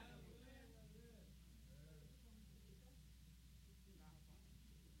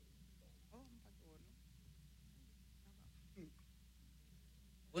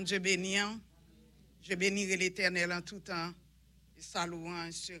 Bon Dieu béni, je bénirai l'Éternel en tout temps, et sa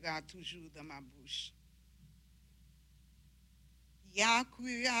louange sera toujours dans ma bouche. Qui a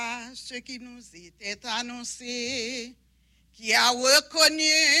cru à ce qui nous était annoncé, qui a reconnu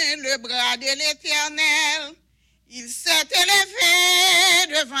le bras de l'Éternel, il s'est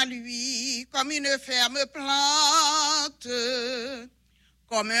élevé devant lui comme une ferme plante,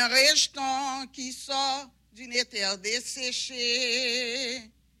 comme un rejeton qui sort d'une terre desséchée.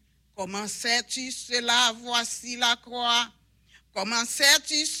 Comment sais-tu cela? Voici la croix. Comment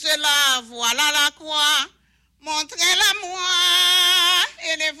sais-tu cela? Voilà la croix. Montrez-la moi,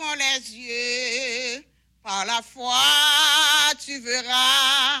 élevons les yeux. Par la foi, tu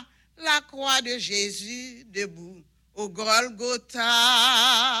verras la croix de Jésus debout au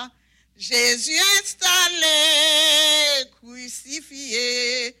Golgotha. Jésus installé,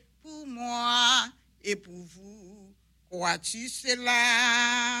 crucifié pour moi et pour vous. Crois-tu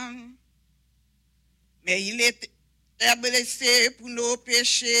cela? Mais il était blessé pour nos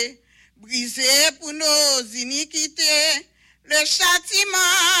péchés, brisé pour nos iniquités. Le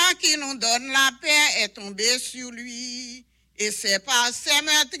châtiment qui nous donne la paix est tombé sur lui. Et c'est par ses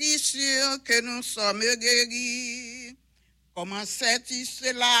meurtrissures que nous sommes guéris. Comment sais-tu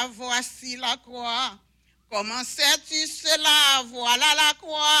cela? Voici la croix. Comment sais-tu cela? Voilà la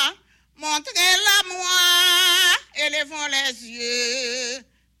croix. Montrez-la moi, élevons les yeux.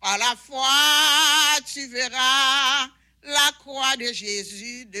 Par la foi, tu verras la croix de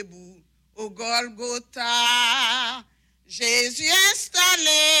Jésus debout au Golgotha. Jésus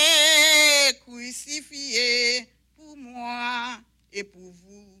installé, crucifié pour moi et pour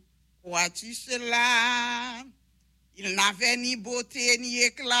vous. Crois-tu cela? Il n'avait ni beauté ni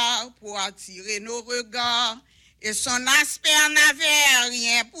éclat pour attirer nos regards, et son aspect n'avait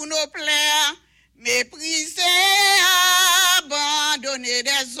rien pour nous plaire. Méprisé, abandonné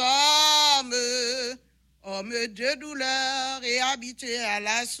des hommes de douleur et habitués à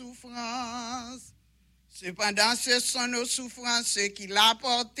la souffrance. Cependant, ce sont nos souffrances qu'il a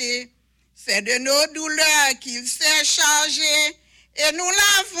portées, c'est de nos douleurs qu'il s'est chargé, et nous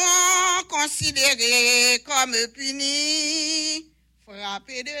l'avons considéré comme puni,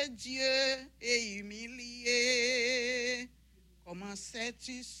 frappé de Dieu et humilié. Comment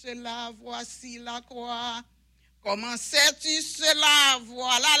sais-tu cela? Voici la croix. Comment sais-tu cela?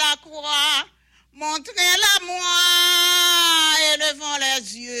 Voilà la croix. Montrez-la moi, élevons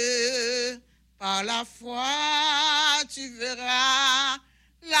les yeux. Par la foi, tu verras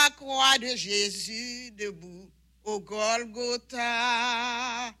la croix de Jésus debout au Golgotha.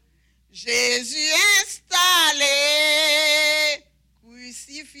 Jésus installé,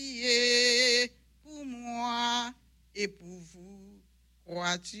 crucifié pour moi et pour vous.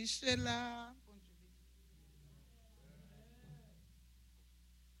 Crois-tu cela?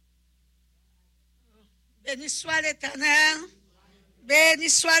 Béni soit l'Éternel, béni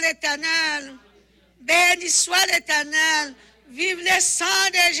soit l'Éternel, béni soit l'Éternel. Vive le sang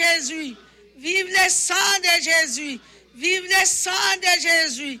de Jésus, vive le sang de Jésus, vive le sang de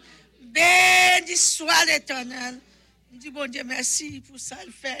Jésus. Béni soit l'Éternel. Je dis bon Dieu merci pour ça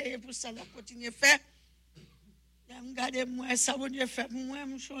le fait et pour ça le continuer à faire. Je me garde moi, ça bon Dieu fait pour moi,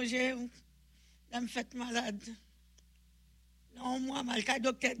 me changer, je me fait malade. Non, moi, mal qu'à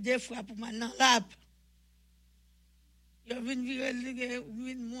docteur deux fois pour mal dans l'arbre. Je viens virer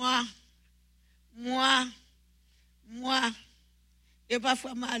moi. Et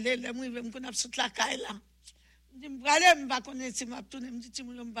parfois, je vais me connaître toute la caille là. Je dis, je vais aller, je ne vais pas connaître si je vais tourner. Je dis, je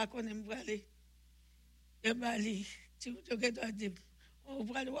ne vais pas connaître, je vais aller. Je vais aller. Je dis, on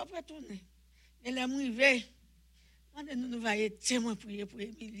va aller, après tourner. Et là, je vais. Nous allons témoin prier pour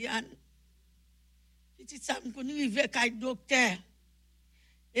Emiliane. Petit ça, je vais avec le docteur.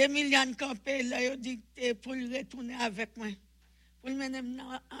 Emiliane Campé, là, il dit pour retourner avec moi. Pour me mener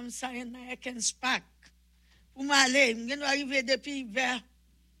dans Amsterdam Park. Pour m'aller, je vais arriver depuis vers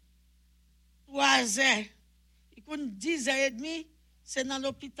 3 heures. Il compte 10h30, c'est dans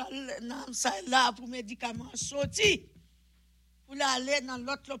l'hôpital, là, pour médicaments sortis. Pour aller dans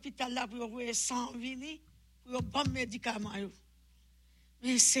l'autre hôpital là, pour avoir 100 venir, pour avoir bon médicaments.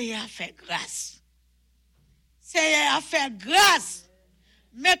 Mais c'est à faire grâce. C'est à faire grâce.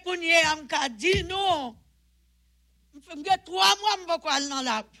 Mais quand il y a dit non, je fais 3 mois, je vais aller dans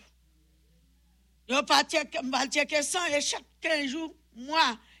l'arbre. Je vais checker ça et chaque 15 jours,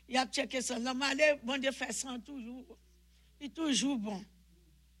 moi, il a checké ça. Normalement, bon Dieu fait ça toujours. Il est toujours bon.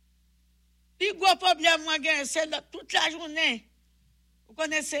 Puis, gros problème, moi, c'est toute la journée. Vous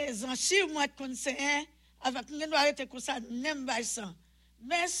connaissez les gens, si moi, je connais avec nous, nous arrêter comme ça, n'aime pas ça.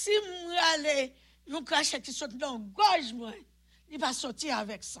 Mais si je aller, nous crachez qui saute dans la gorge, moi, il va sortir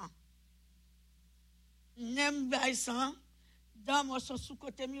avec ça. N'aime pas ça. Dans mon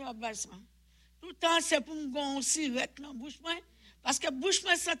sous-côté, il va pas ça. Tout le temps, c'est pour me gonfler aussi dans la bouche, parce que la bouche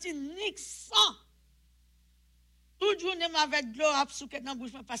me sentit ni sang. Toute journée, avec de l'eau à souquer dans la bouche,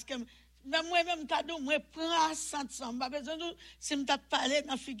 parce que moi-même, cadeau, moi, prends sang de sang. Je n'ai pas besoin de si je parler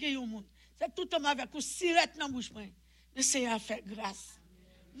dans la figure du monde. C'est tout le temps avec une sirette dans la bouche. Mais c'est à faire grâce.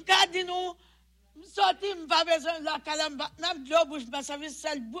 Je dis nous, je sortis, je n'ai pas besoin de la calambe, même de l'eau bouche, ça veut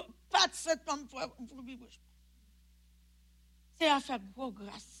dire pas de cette homme pour la bouche. C'est à faire gros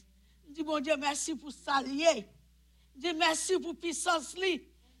grâce. Je dis, bon Dieu, merci pour ça lié. Je dis, merci pour puissance li.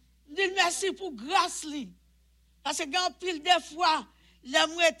 Je dis, merci pour grâce li. Parce que quand pile de fois, la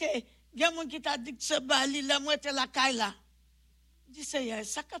moitié, il y a des gens qui t'a dit que ce bali, la moitié la caille là. Je dis, c'est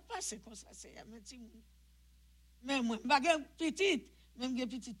ça qui passe comme ça, c'est mais moi, je suis petite, même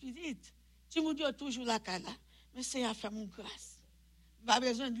petite. Tu me dis toujours la caille là. Mais c'est à faire mon grâce. Je n'ai pas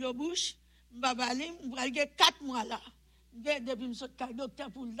besoin de l'eau bouche, je ne vais pas aller, je vais aller 4 mois là. Depuis que je suis docteur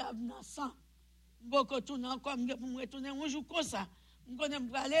pour le laver dans le sang, je vais retourner encore, je vais retourner un jour comme ça. Je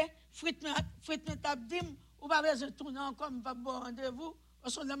vais aller, frite me tape dim, ou pas besoin de tourner encore, je vais boire rendez-vous,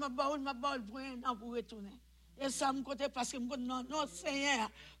 parce que je vais boire pour un an pour retourner. Et ça me côté parce que je dis non,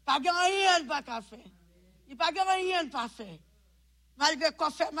 Seigneur, pas rien pas qu'à faire. Il n'y a pas rien pas faire. Malgré qu'on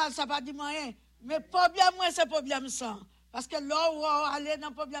fait mal, ça ne va pas dire rien. Mais le problème, c'est le problème ça. Parce que là, où on aller dans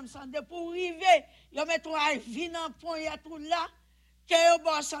le problème santé, pour arriver, ils mettent un vie dans le point, il y a tout là, que vous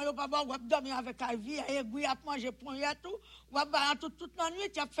bossez, vous pas bon, vous dormir avec un vie, vous avez mangé point, il y a tout, vous avez toute la nuit,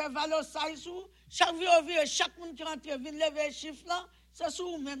 vous avez fait valeur ça, chaque vie, chaque monde qui rentre, vient lever le chiffre là, c'est sur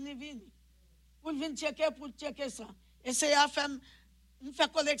vous-même qui vient. Pour venir checker, pour checker ça. Essayer à faire, me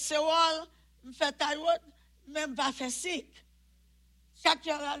faire collection, me faire taille, même pas faire cycle. Chaque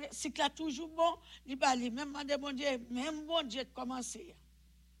cycle a toujours bon, il va aller, même bon Dieu de commencer.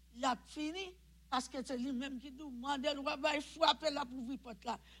 Il a fini, parce que c'est lui-même qui dit, mandel ou va frapper là pour ouvrir porte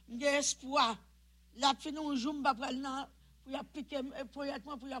là. J'ai espoir. Il a fini un jour, je vais aller pour y piquer pour y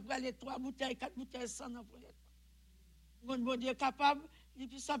aller 3 bouteilles, 4 bouteilles sans dans le bon Dieu capable, et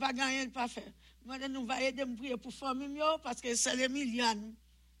puis ça va gagner, il pas faire. Moi, nous va aider à prier pour famille, parce que c'est les millions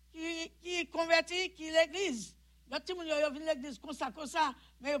qui convertit, qui l'église. L'autre monde yo vinn l'église comme ça,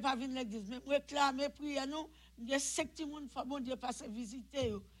 mais yo pas vinn l'église. Mais réclamer prier nous, des 5 monde faut bon Dieu passer visiter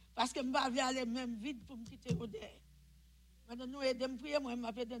yo parce que m'pa aller même vite pour me quitter au derrière. Maintenant nous aider me prier, moi m'a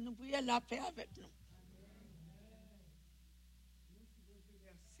aider nous prier la paix avec nous.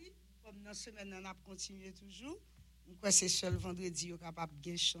 Merci. Comme dans semaine on a continué toujours. Je crois que c'est seul vendredi yo capable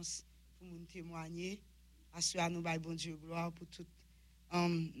de chance pour nous témoigner. Assurer nous bail bon Dieu gloire pour tout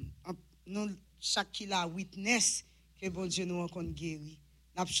nous chaque qui la witness que bon Dieu nous rencontre guéri.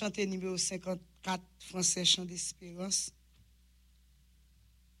 N'a chanté numéro 54 français chant d'espérance.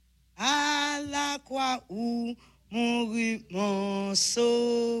 À la croix où mourut mon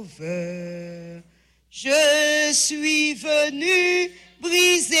sauveur, je suis venu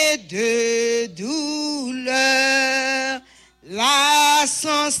briser de douleur. La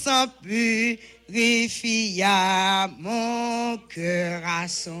sang purifia mon cœur à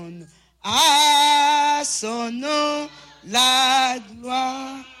son nom, la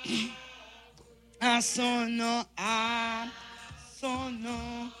gloire, à son nom,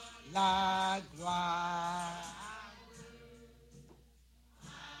 la gloire.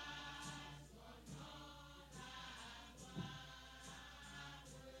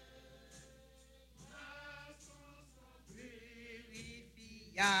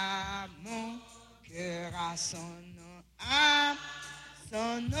 Purifia mon cœur à son nom,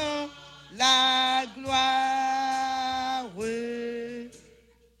 la gloire.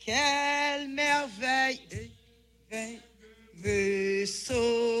 Quelle merveille me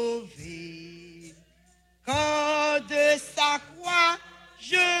sauver. Quand de sa croix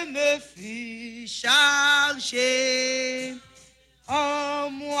je me fus chargé. Oh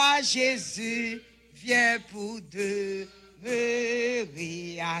moi Jésus, viens pour demeurer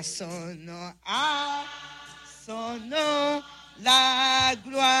à son nom, la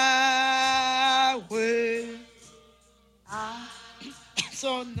gloire. À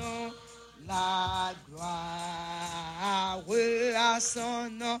son nom, la gloire. À son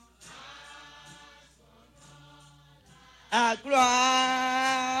nom, la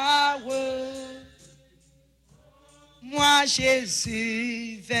gloire. Moi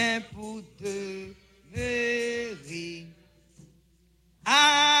Jésus viens pour demeurer.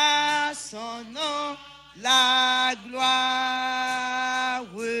 À son nom, la gloire.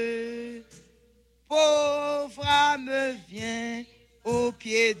 Pauvre âme vient au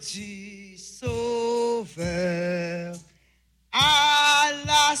pied du Sauveur. À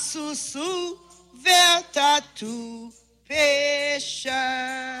la source ouverte à tout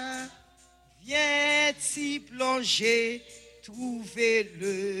pécheur. Viens t'y plonger, trouver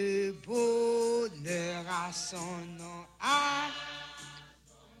le bonheur à son nom.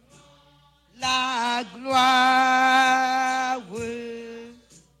 La gloire.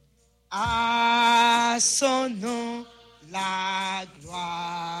 À son nom, la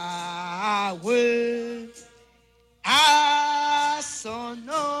gloire. À son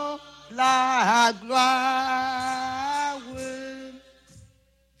nom, la gloire.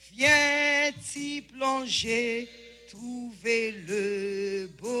 Viens t'y plonger, trouver le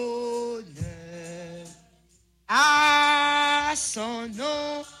bonheur. À son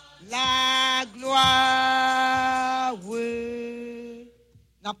nom, la gloire.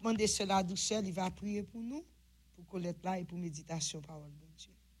 N'a demandé cela douceur, il va prier pour nous, pour Colette là et pour méditation parole de Dieu.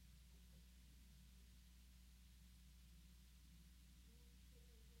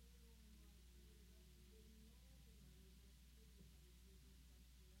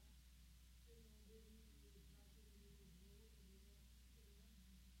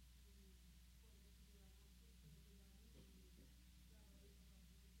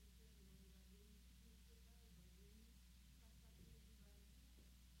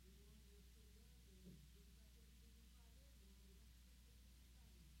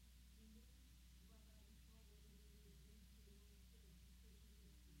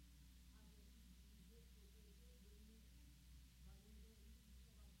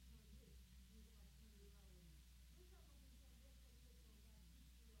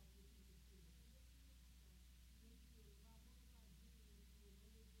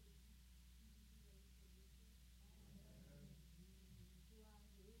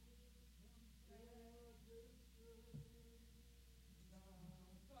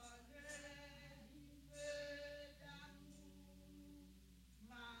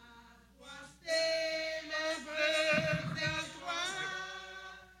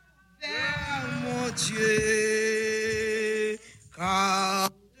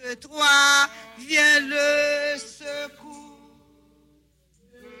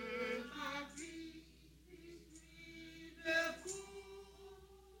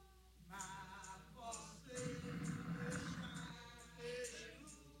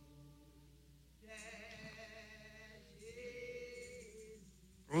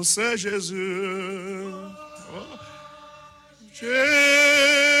 Oh, c'est Jésus. Oh. Jésus.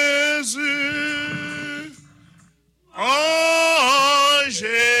 Oh,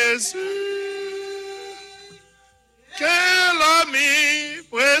 Jésus. Quel ami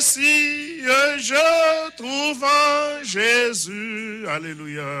précieux je trouve en Jésus.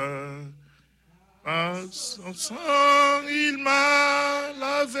 Alléluia. Par son sang, il m'a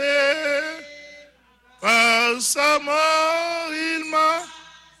lavé. Par sa mort, il m'a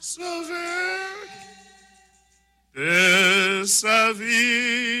sauvé. De sa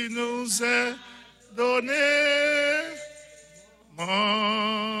vie nous est donnée.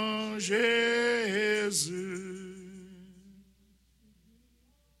 Mon Jésus.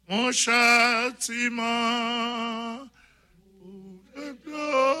 Mon châtiment pour te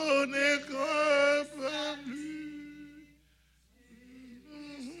donner grand plus.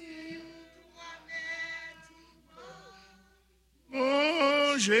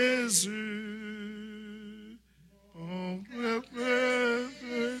 Mon Jésus, mon peuple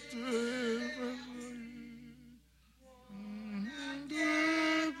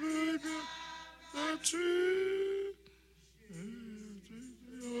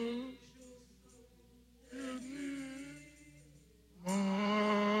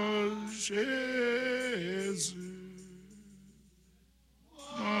mon Jésus,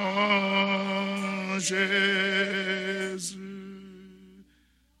 mon Jésus,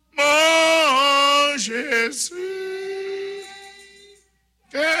 mon Jésus,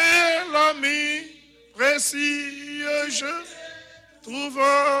 quel ami précieux je trouve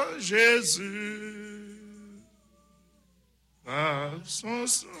en Jésus. Par son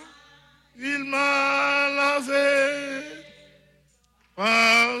sang, il m'a lavé.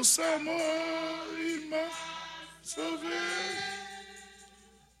 Par sa mort, il m'a sauvé.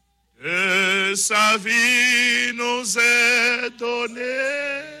 De sa vie nous est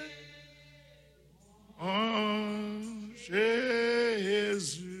donnée. En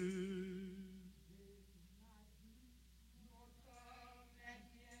Jésus.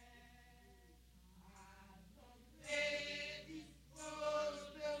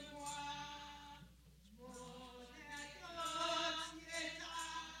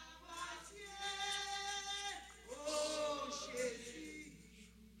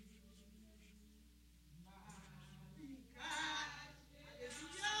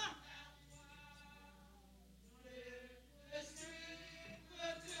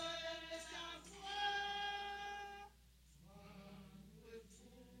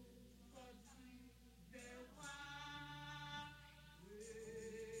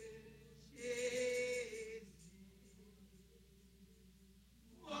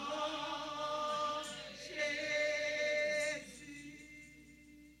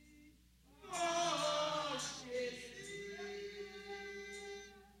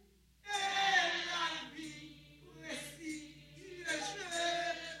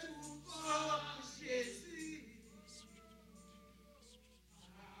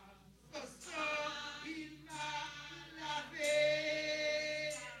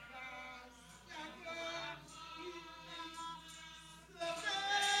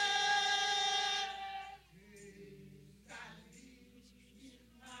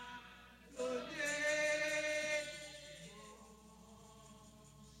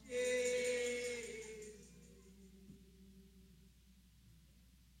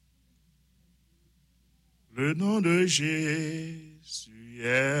 Le nom de Jésus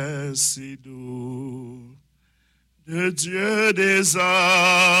est si doux, de Dieu des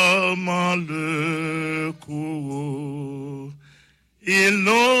hommes le courroux. Il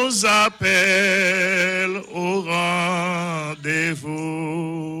nous appelle au rendez-vous,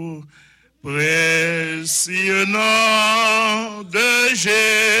 précieux nom de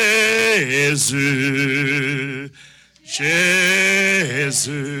Jésus,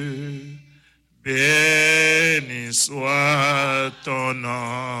 Jésus. Béni soit ton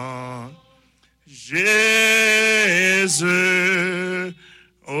nom, Jésus,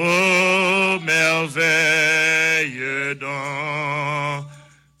 ô merveilleux don,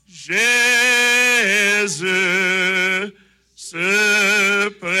 Jésus,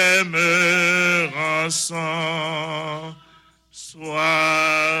 suprême rançon,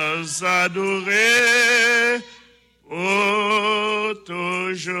 sois adoré pour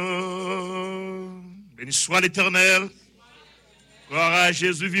toujours. Béni soit l'Éternel. Gloire à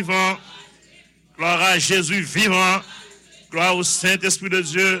Jésus vivant. Gloire à Jésus vivant. Gloire au Saint-Esprit de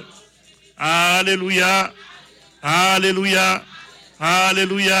Dieu. Alléluia. Alléluia.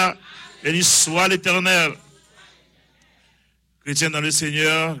 Alléluia. Béni soit l'Éternel. Chrétien dans le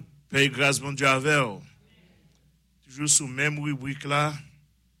Seigneur, paix et grâce, bon Dieu avec vous. Toujours sous même rubrique là.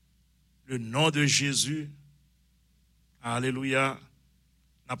 le nom de Jésus. Alléluia.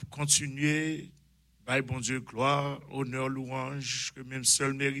 Nous avons continué, by bon Dieu, gloire, honneur, louange, que même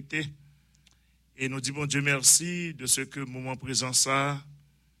seul mérité. Et nous disons, bon Dieu, merci de ce que le moment présent, ça,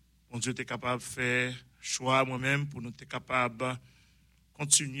 bon Dieu, tu es capable de faire choix moi-même pour nous être capable de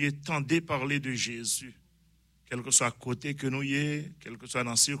continuer, tenter parler de Jésus. Quel que soit le côté que nous y est, quel que soit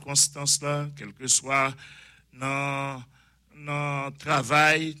dans les circonstances là, quel que soit dans le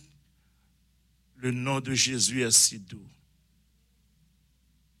travail, le nom de Jésus est si doux.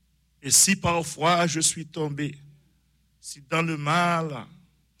 Et si parfois je suis tombé, si dans le mal,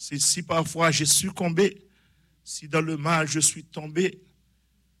 si parfois j'ai succombé, si dans le mal je suis tombé,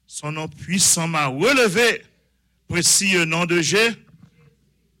 son nom puissant m'a relevé. Précis au nom de Jésus.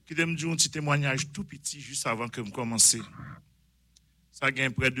 Qui me dit un petit témoignage tout petit juste avant que je commence. Ça a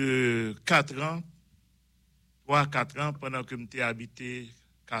près de 4 ans, 3-4 ans, pendant que je habité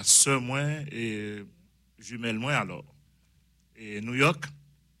à sœur moi et jumelle moi alors, et New York.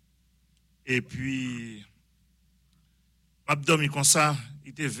 Et puis, je dormi comme ça,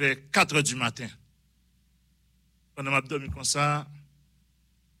 il était vers 4 heures du matin. Pendant que je dormi comme ça,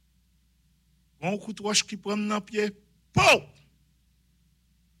 un coup de roche qui prend dans le pied, pow!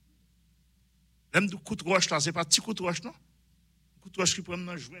 L'aime du coup de roche là, c'est pas petit coup de roche, non? Coup de roche qui prend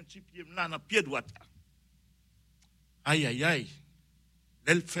dans le pied là, dans le pied droit. Aïe, aïe, aïe.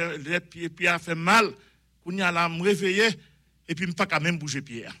 Le pied a fait mal, quand il a me réveillé, et puis je ne peux pas même bouger le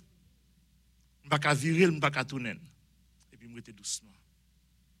pied. Je ne peux pas virer, je ne peux pas tourner. Et puis je me suis doucement.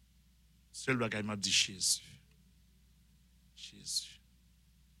 Seul bagage m'a dit Jésus. Jésus.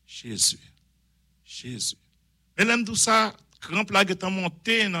 Jésus. Jésus. Mais l'aime tout ça, grand plague est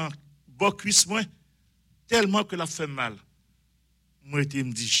monté dans le cuisse, tellement que la fait mal. Moi, je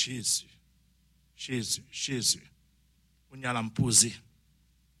me dis Jésus. Jésus. Jésus. On y a me poser.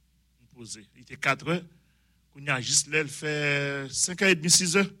 Il était 4 heures. On y a juste là, il fait 5h30,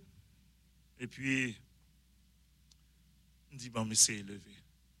 6h. Et puis, on dit, bon, mais c'est levé.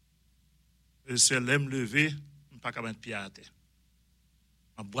 Et si elle aime lever, je ne peux pas mettre pied à terre.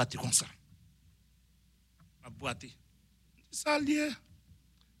 Je boite comme ça. Je boite. Ça lié.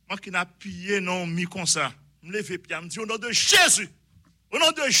 Moi qui n'ai appuyé, non, mis comme ça. Je me lève pied, je me dis, au nom de Jésus. Au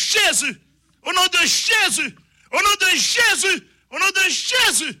nom de Jésus. Au nom de Jésus. Au nom de Jésus. Au nom de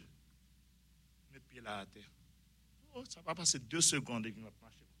Jésus. Mes pieds là à terre. Oh, ça va passer 2 secondes et puis je vais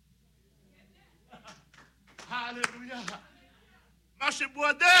marcher. Alléluia. Marchez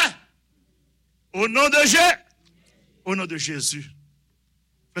boisé. Au nom de Jésus. Au nom de Jésus.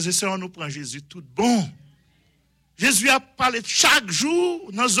 Frères et sœurs, on nous prend Jésus tout bon. Jésus a parlé chaque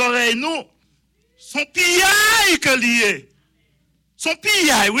jour dans nos oreilles, nous. Son pillaille que lié. Son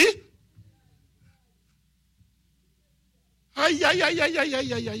pillaille, oui. Aïe, aïe, aïe, aïe, aïe,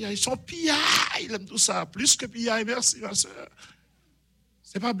 aïe, aïe, aïe. Son pillaille, il aime tout ça. Plus que pillaille, merci, ma soeur.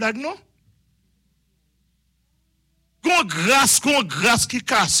 C'est pas blague, non? Gon grâce qui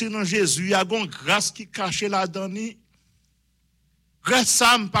cache dans Jésus. Il y a gon grâce qui cache là-dedans. Grâce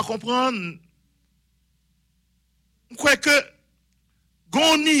ça, je ne pas comprendre. Je crois que,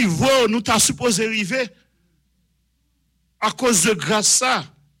 gon niveau, nous t'as supposé arriver à cause de grâce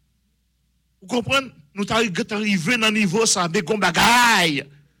ça. Vous comprenez? Nous t'as arrivé dans le niveau ça, mais gon bagaille.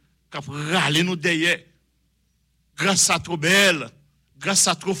 Qu'à râler nous derrière. Grâce à trop belle, grâce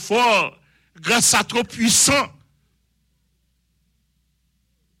à trop fort, grâce à trop puissant.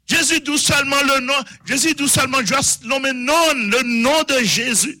 Jésus dit seulement le nom, Jésus dit seulement juste le nom de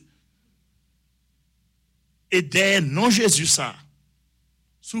Jésus. Et des noms Jésus ça,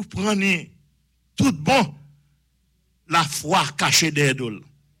 si vous prenez tout bon, la foi cachée des idoles.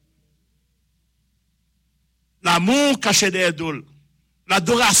 L'amour caché des idoles.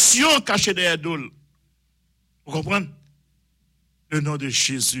 L'adoration cachée des idoles. Vous comprenez? Le nom de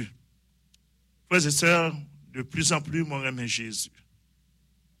Jésus. Frères et sœurs, de plus en plus, moi j'aime Jésus.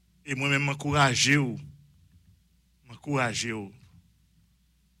 Et moi-même m'encourager.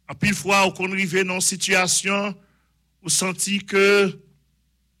 En pile fois, on arrive dans une situation où senti que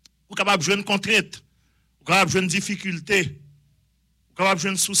vous êtes capable de jouer une contrainte, vous êtes capable de jouer une difficulté, vous êtes capable de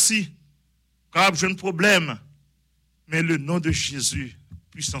jouer un souci, vous êtes capable de jouer un problème. Mais le nom de Jésus,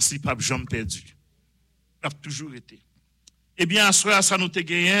 puissance, pas jamais perdu. Il a toujours été. Eh bien, ça nous a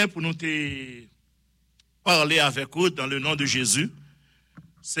gagné pour nous parler avec vous dans le nom de Jésus.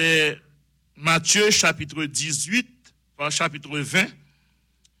 C'est Matthieu chapitre 18, chapitre 20,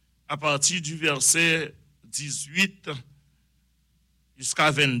 à partir du verset 18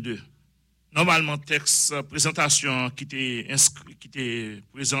 jusqu'à 22. Normalement, texte, présentation qui était inscrit,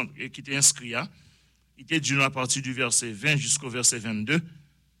 il était d'une à partir du verset 20 jusqu'au verset 22.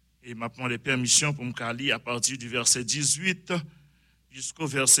 Et m'a demandé permission pour me lire à partir du verset 18 jusqu'au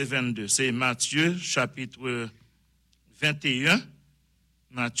verset 22. C'est Matthieu chapitre 21.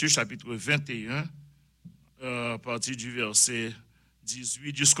 Matthieu chapitre 21, à partir du verset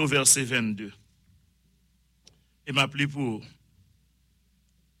 18 jusqu'au verset 22. Et m'a appelé pour.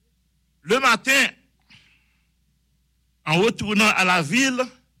 Le matin, en retournant à la ville,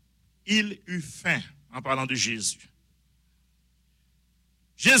 il eut faim, en parlant de Jésus.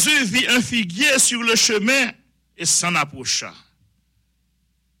 Jésus vit un figuier sur le chemin et s'en approcha.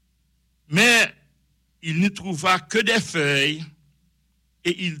 Mais il n'y trouva que des feuilles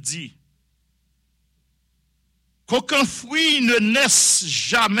et il dit, qu'aucun fruit ne naisse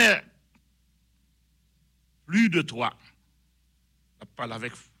jamais plus de toi. On parle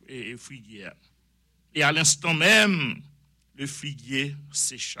avec figuier. Et à l'instant même, le figuier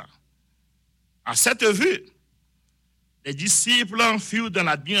sécha. À cette vue, les disciples furent dans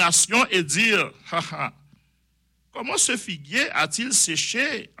l'admiration et dirent, comment ce figuier a-t-il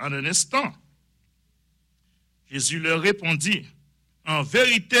séché en un instant? Jésus leur répondit, en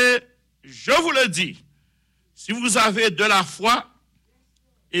vérité, je vous le dis, si vous avez de la foi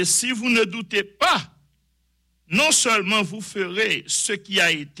et si vous ne doutez pas, non seulement vous ferez ce qui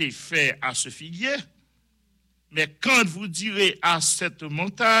a été fait à ce figuier, mais quand vous direz à cette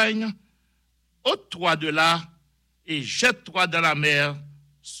montagne, ôte-toi de là et jette-toi dans la mer,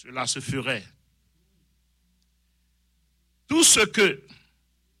 cela se ferait. Tout ce que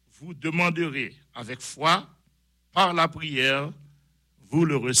vous demanderez avec foi, par la prière, vous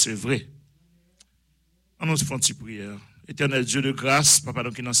le recevrez. On nous fait une petite prière. Éternel Dieu de grâce, Papa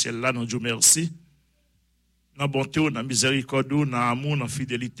donc qui est dans le ciel là, nous Dieu merci. Dans la bonté, dans la miséricorde, dans l'amour, dans la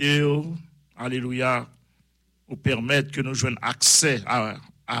fidélité, alléluia, pour permettre que nous jouions accès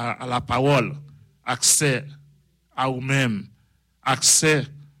à la parole, accès à nous-mêmes, accès,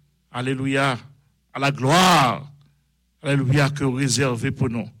 alléluia, à la gloire, alléluia, que vous réservez pour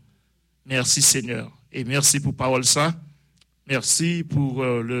nous. Merci Seigneur. Et merci pour parole ça. Merci pour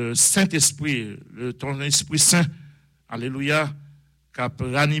le Saint-Esprit, ton Esprit Saint, alléluia, qui a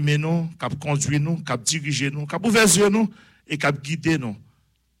ranimé nous, qui a conduit nous, qui a dirigé nous, qui a ouvert nous et qui a guidé nous.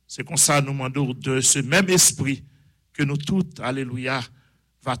 C'est comme ça nous demandons de ce même esprit que nous tous, alléluia,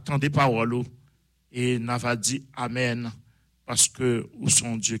 va tendre des paroles et nous va dire Amen parce que nous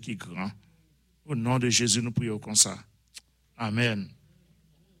sommes Dieu qui est grand. Au nom de Jésus, nous prions comme ça. Amen.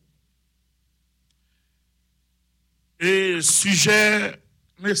 Et sujet,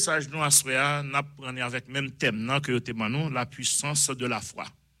 message nous à soir, nous prenons avec le même thème que nous la puissance de la foi.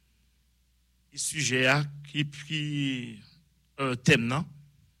 Le sujet qui thème non,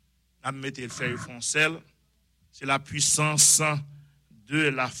 nous mettons le feuille foncel, c'est la puissance de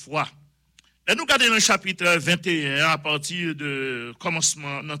la foi. Et nous regardons le chapitre 21 à partir de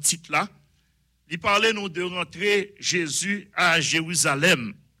commencement dans le titre là. Il parlait nous de rentrer Jésus à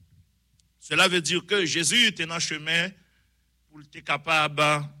Jérusalem. Cela veut dire que Jésus était dans le chemin pour être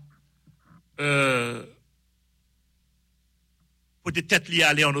capable pour peut-être l'y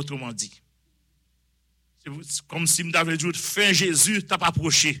aller en autrement dit. C'est comme si nous avions dit fin Jésus t'a pas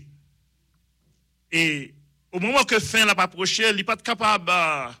approché. Et au moment que fin l'a pas approché, il n'est pas capable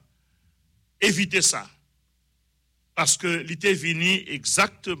d'éviter ça. Parce que il était venu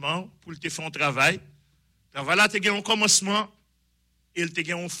exactement pour te faire un travail. Le travail là, tu as un commencement et il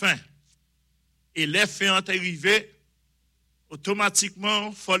te un fin. Et les fins sont arrivés, automatiquement,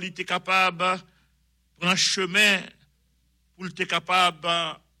 il faut être capable de prendre chemin pour être capable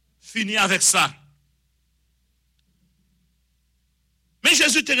de finir avec ça. Mais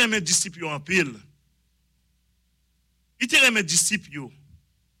Jésus te remet disciples en pile. Il te remet disciples.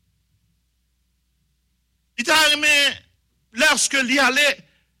 Il t'a remis lorsque il allait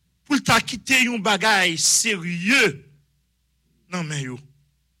pour t'a quitter un bagage sérieux. Non mais yo.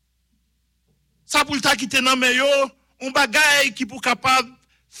 Ça pour t'a quitter non mais yo, un bagage qui pour capable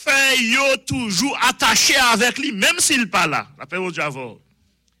faire yo toujours attaché avec lui même s'il pas là. La paix au Dieu.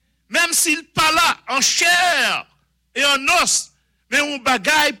 Même s'il pas là en chair et en os, mais un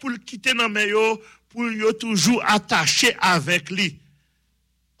bagage pour quitter non mais yo pour yo toujours attaché avec lui.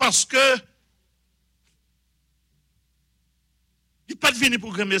 Parce que il pas venir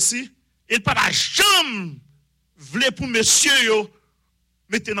pour grand merci, il pas la jambe voulait pour monsieur yo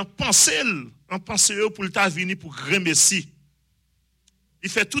mettre dans pensée yo pour ta venir pour grand merci. Il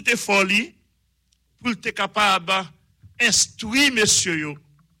fait tout effort li pour être capable instruire monsieur yo.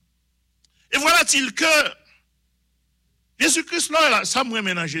 Et voilà-t-il que Jésus-Christ là, ça moi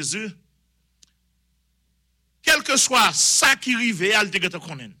maintenant Jésus, quel que soit ça qui arrive, il te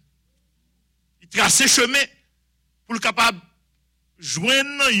connaît. Il trace chemin pour le capable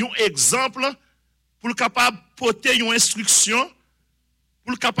joindre un exemple pour capable porter une instruction,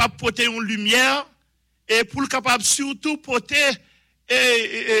 pour capable porter une lumière et pour capable surtout porter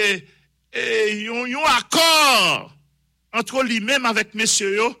un accord entre lui-même avec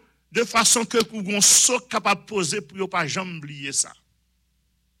messieurs de façon que pour qu'on soit capable de poser pour ne pas jamais oublier ça.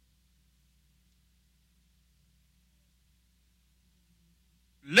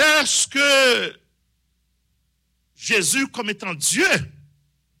 Lorsque Jésus comme étant Dieu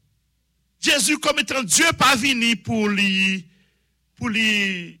pas venu pour lui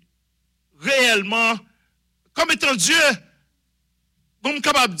réellement comme étant Dieu, bon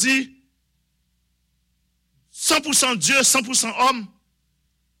capable de dire 100% Dieu, 100% homme.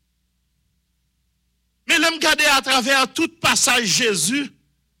 Mais l'homme regarder à travers tout passage Jésus,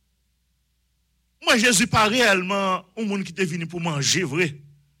 moi Jésus pas réellement un monde qui est venu pour manger vrai.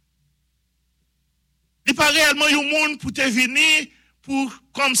 Il pas réellement un monde pour te venir pour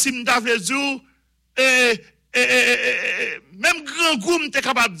comme si m'avait dit même grand goût m'était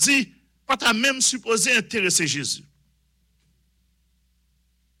capable de dire pas ta même supposé intéresser Jésus.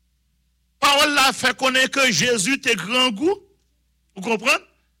 Parole là fait connaître que Jésus était grand goût. Vous comprenez?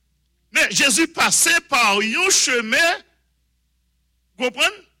 Mais Jésus passait par un chemin, vous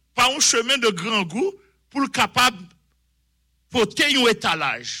comprenez? Par un chemin de grand goût pour le capable de porter un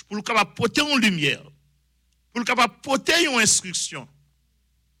étalage, pour le capable de porter une lumière, pour le capable de porter une instruction.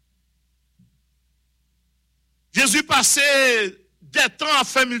 Jésus passait des temps à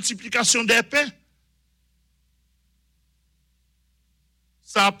faire multiplication des pains.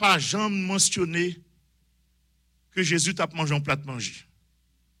 Ça n'a pas jamais mentionné que Jésus t'a mangé un plat de manger.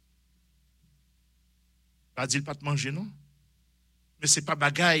 Pas dit pas de manger, non? Mais ce n'est pas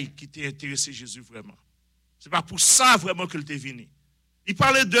bagaille qui t'a intéressé Jésus vraiment. Ce n'est pas pour ça vraiment qu'il t'est venu. Il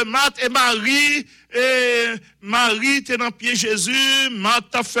parlait de Marthe et Marie, et Marie était dans le pied de Jésus,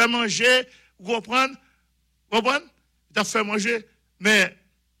 Marthe t'a fait manger, vous comprenez? Vous comprenez? Il t'a fait manger, mais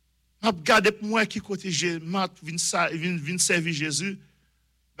regardez pour moi qui côté Marthe vient servir Jésus,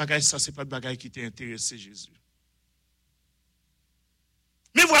 bagaille ça, ce n'est pas de bagaille qui t'a intéressé Jésus.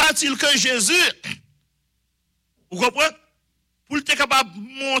 Mais voilà-t-il que Jésus, vous comprenez? Pour être capable de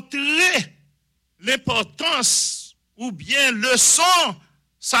montrer l'importance ou bien le son,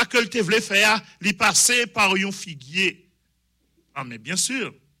 ça que tu voulais faire, il passait par un figuier. Ah, mais bien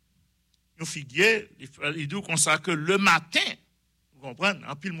sûr, un figuier, il dit comme ça que le matin, vous comprenez?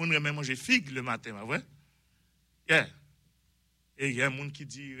 En plus, le monde aime manger figue le matin, pas vrai? Yeah. Et il y a un monde qui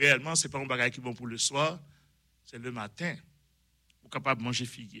dit réellement, ce n'est pas un bagage qui est bon pour le soir, c'est le matin. Vous êtes capable de manger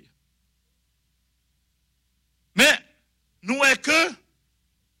figuier. Mais, nous est que,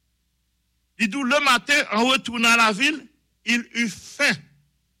 il dit le matin, en retournant à la ville, il eut faim.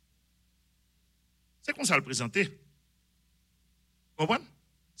 C'est comme ça le présenter. Vous comprenez?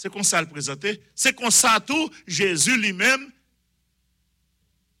 C'est comme ça le présenter. C'est comme ça tout, Jésus lui-même,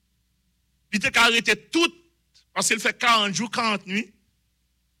 il était arrêté tout, parce qu'il fait 40 jours, 40 nuits,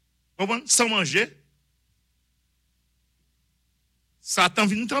 vous comprenez? Sans manger. Satan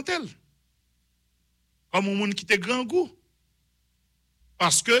vient tenter. Comme un monde qui était grand goût.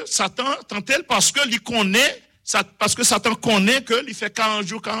 Parce que Satan tente parce que il connaît, parce que Satan connaît que il fait 40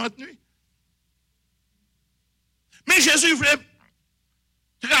 jours, 40 nuits. Mais Jésus voulait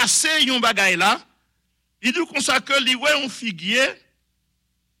tracer un bagaille là. Il dit comme ça que il voit un figuier,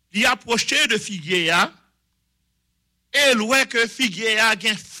 il approché de figuier là, et il voit que figuier a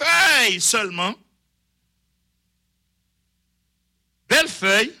une feuille seulement. Belle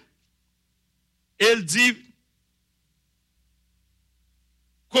feuille. Et il dit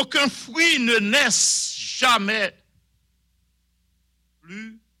qu'aucun fruit ne naisse jamais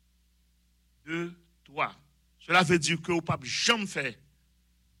plus de toi. Cela veut dire que vous ne pouvez jamais faire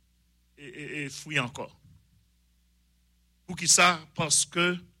et fruit encore. Pour qui ça? Parce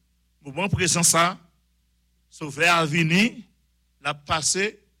que au moment présent ça, sauver à venir, la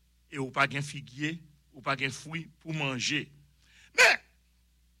passer et vous pas de figuier, ou pas de fruit pour manger. Mais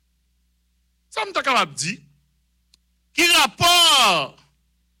ça me capable de dire qui rapport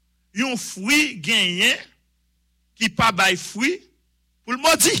un fruit gagné qui pas bail fruit pour le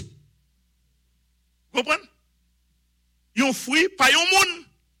maudit. Vous comprenez? Un fruit pas un monde.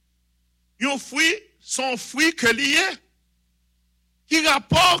 Un fruit son fruit que lié. Qui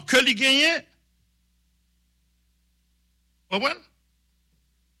rapport que li gagné? Vous comprenez?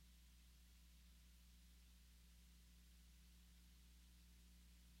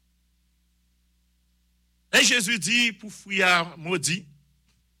 Et Jésus dit pour fouillard maudit.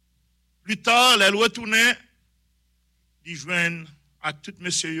 Plus tard, elle retournait, il joignent à tout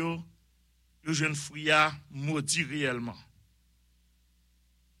monsieur, le jeune fouillard maudit réellement.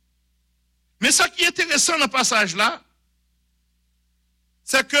 intéressant dans le passage là,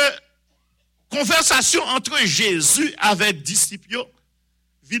 c'est que conversation entre Jésus avec disciples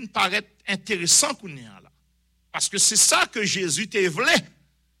vient paraître intéressant qu'on est là. Parce que c'est ça que Jésus te voulait.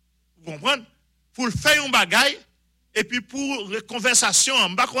 Vous comprenez? Pour le faire un bagaille, et puis pour la conversation, je ne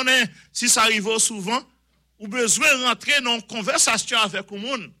sais pas si ça arrive souvent, ou besoin de rentrer dans une conversation avec le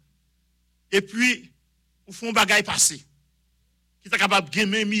monde, et puis, vous faites un bagaille passé. Qui est capable de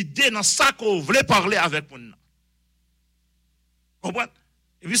gagner une idée dans ça que vous voulez parler avec le monde. Vous comprenez?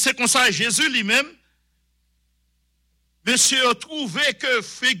 Et puis c'est comme ça, Jésus lui-même, monsieur a trouvé que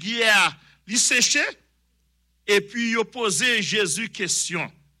figuier lui séché, et puis il a posé Jésus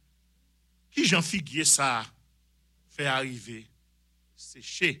question. Qui j'en figuier ça fait arriver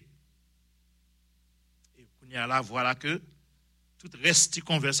séché? Et là, voilà que toute reste de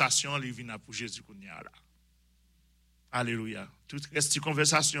conversation, il vient pour Jésus. Là. Alléluia. Toute reste de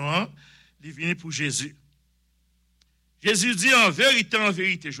conversation, il vient pour Jésus. Jésus dit en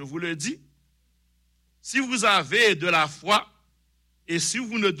vérité, je vous le dis, si vous avez de la foi et si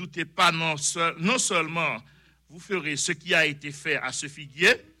vous ne doutez pas, non seulement vous ferez ce qui a été fait à ce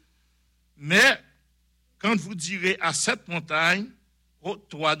figuier, mais quand vous direz à cette montagne,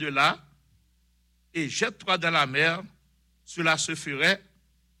 ôte-toi de là et jette-toi dans la mer, cela se ferait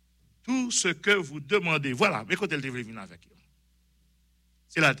tout ce que vous demandez. Voilà, mais quand elle devait venir avec vous.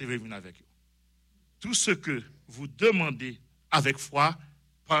 C'est là qu'elle devait venir avec vous. Tout ce que vous demandez avec foi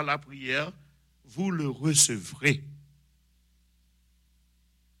par la prière, vous le recevrez.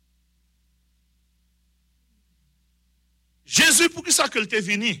 Jésus, pour qui ça qu'il est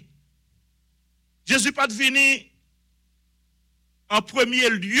venu? Jésus pas venu en premier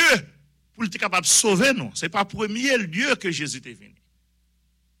lieu pour être capable de sauver, non. Ce n'est pas en premier lieu que Jésus est venu.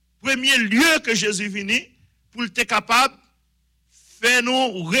 Premier lieu que Jésus est venu pour être capable de faire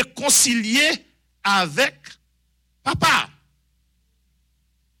nous réconcilier avec papa.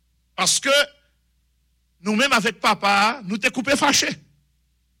 Parce que nous-mêmes avec papa, nous t'es coupé fâché.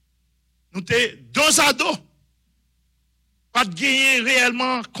 Nous t'es dos à dos. Pas de gagner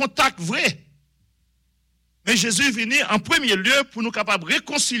réellement contact vrai. Mais Jésus est venu en premier lieu pour nous capables de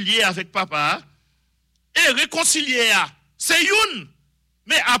réconcilier avec papa. Et réconcilier, c'est une.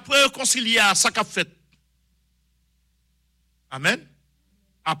 Mais après réconcilier, ça qu'a fait. Amen.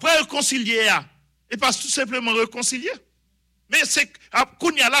 Après réconcilier, et pas tout simplement réconcilier. Mais c'est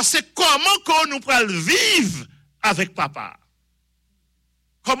comment que nous pouvons vivre avec papa.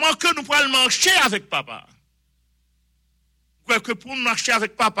 Comment que nous pouvons marcher avec papa. Que pour marcher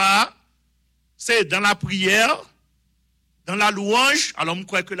avec papa, c'est dans la prière, dans la louange. Alors, je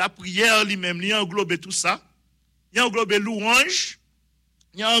crois que la prière lui-même, il englobe tout ça. Il englobe louange,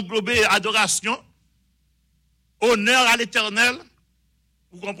 il englobe adoration, honneur à l'Éternel.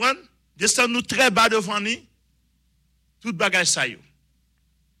 Vous comprenez? Descendons-nous très bas devant nous. Tout bagage ça y est.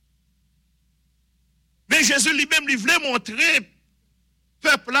 Mais Jésus lui-même, il voulait montrer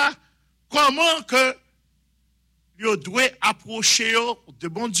peuple là comment que il doit approcher de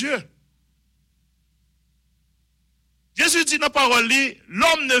bon Dieu. Jésus dit dans la parole,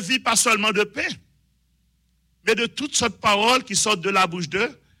 l'homme ne vit pas seulement de pain, mais de toutes sortes de paroles qui sortent de la bouche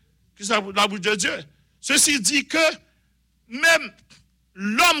de Dieu. Ceci dit que même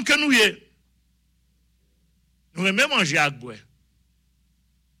l'homme que nous sommes, nous aimons manger à boire.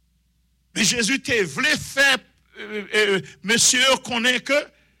 Mais Jésus te voulait faire, monsieur, connaît que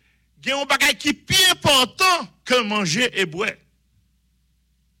il y a un bagage qui est plus important que manger et boire.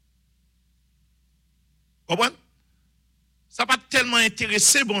 Comprenez? Ça n'a pas tellement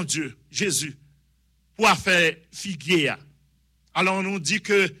intéressé, bon Dieu, Jésus, pour faire figuier. Alors on nous dit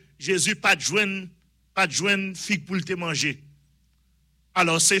que Jésus pas de joindre figue pour te manger.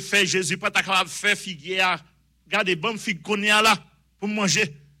 Alors c'est fait, Jésus pas capable de faire figuier. Regardez, bonne figue qu'on est là pour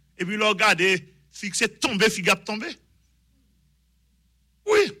manger. Et puis là, regardez, figue c'est tombé, figue a tombé.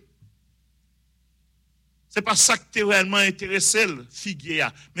 Oui. C'est pas ça qui est réellement intéressé, le figuier.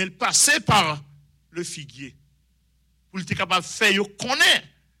 Mais le passer par le figuier. Pour être capable de faire, il connaît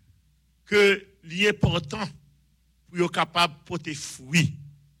que l'il est important pour être capable de porter fruit.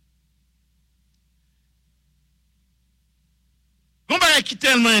 Comment est-ce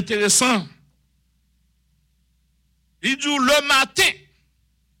tellement intéressant? Il dit le matin.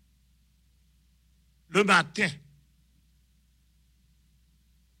 Le matin.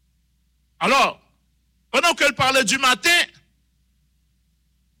 Alors, pendant qu'elle parlait du matin,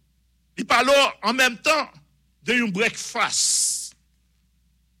 il parlait en même temps d'un breakfast.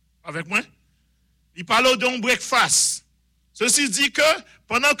 Avec moi? Il parlait d'un breakfast. Ceci dit que,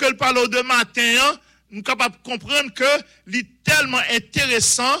 pendant qu'elle parlait de matin, nous sommes capables de comprendre que c'est tellement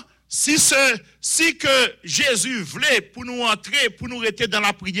intéressant, si que Jésus voulait pour nous entrer, pour nous rester dans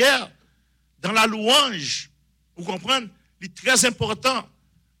la prière, dans la louange, vous comprenez, c'est très important.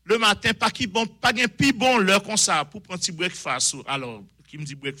 Le matin, pas un plus bon l'heure comme ça pour prendre un petit breakfast. Alors, qui me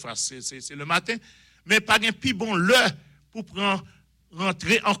dit breakfast, c'est le matin, mais pas un plus bon l'heure pour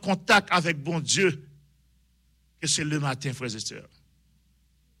rentrer en contact avec bon Dieu, que c'est le matin, frères et sœurs.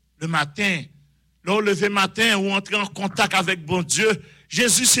 Le matin, le lever matin ou entrer en contact avec bon Dieu,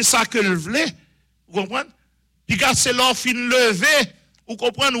 Jésus, c'est ça que le voulait. Vous comprenez? Puis quand c'est l'heure fin lever, vous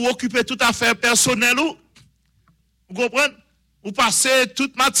comprenez, ou occuper toute affaire personnelle, vous comprenez? Vous passez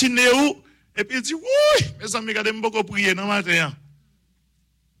toute matinée, et puis il dit, oui, mes amis, regardez, je vais prier dans le matin.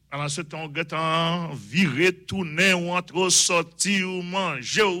 Pendant ce temps, virer, tourner, ou entrer, sortir, ou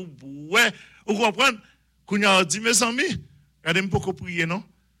manger, ou boire, vous comprenez? Qu'on a dit, mes amis, regardez, je vais prier, non?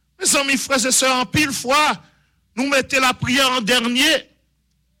 Mes amis, frères et sœurs, en pile fois, nous mettons la prière en dernier,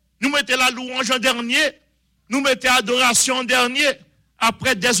 nous mettons la louange en dernier, nous mettons l'adoration en dernier,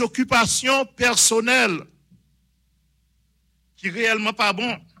 après des occupations personnelles qui réellement pas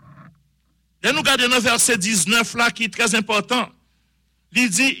bon. Là, nous regardons dans le verset 19 là, qui est très important.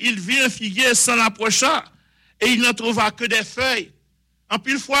 Il dit, il vit un figuier sans l'approcha, et il n'en trouva que des feuilles. En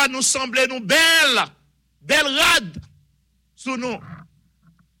pile fois, nous semblons nous belles rades sous nous.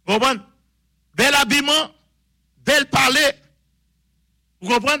 Vous comprenez? Bel habillement, bel palais. Vous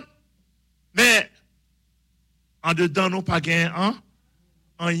comprenez? Mais, en dedans, nous pas gain,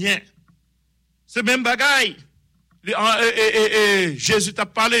 rien. C'est même bagaille. Jésus t'a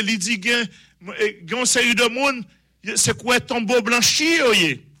parlé, il dit, il y a une série de monde, c'est quoi tombeau blanchi,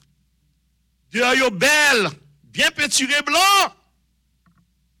 Dieu, belle, bien peinturé blanc.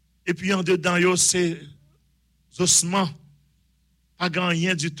 Et puis, en dedans, c'est ossements. Pas grand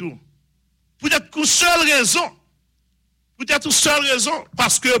rien du tout. Peut-être qu'une seule raison.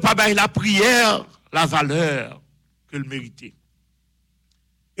 Parce que papa, la prière, la valeur que le méritait.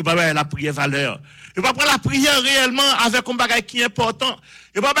 Et papa, la prière, valeur. Et papa, la prière réellement avec un bagage qui est important.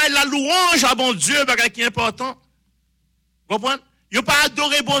 Et papa, la louange à bon Dieu, bagage qui est important. Vous comprenez? Il n'y a pas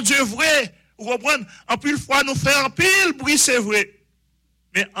adoré bon Dieu vrai. Vous comprenez? En pile fois, nous faisons un pile bruit, c'est vrai.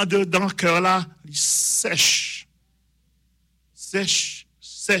 Mais en dedans, le cœur là, il sèche. Sèche.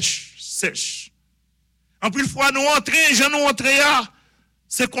 En plus, fois, nous entrons,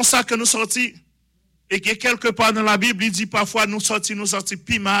 c'est comme ça que nous sortis. Et que quelque part dans la Bible, il dit parfois, nous sortis,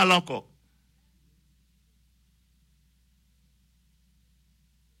 plus mal encore.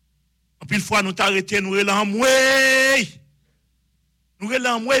 En plus, fois, nous t'arrêtons, nous relâchons,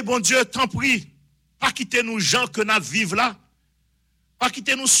 bon Dieu, t'en prie, pas quitter nous gens que nous vivons là, pas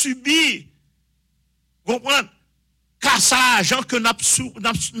quitter nous subir. Vous comprenez? Car ça, gens que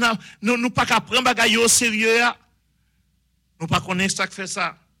nous pas qu'à prendre bagaille au sérieux, nous pas connaître ça qui fait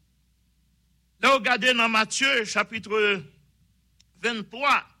ça. Là, regardez dans Matthieu, chapitre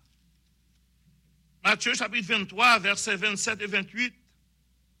 23. Matthieu, chapitre 23, versets 27 et 28.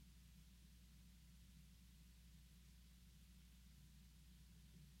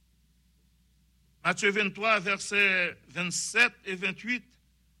 Matthieu 23, versets 27 et 28.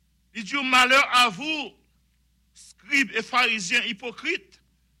 Il dit, malheur à vous, scribes et pharisiens hypocrites,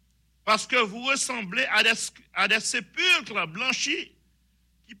 parce que vous ressemblez à des sépulcres blanchis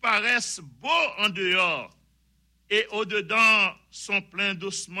qui paraissent beaux en dehors et au-dedans sont pleins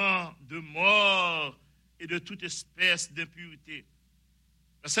d'ossements, de morts et de toute espèce d'impureté.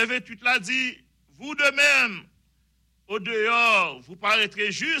 Verset 28 là dit, vous de même, au dehors, vous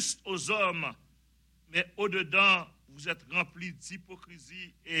paraîtrez juste aux hommes, mais au-dedans, vous êtes remplis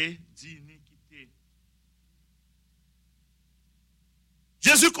d'hypocrisie et d'iniquité.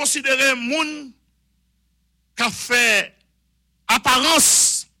 Jésus considérait moun qui a fait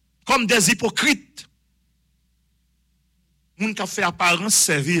apparence comme des hypocrites. Moun qui a fait apparence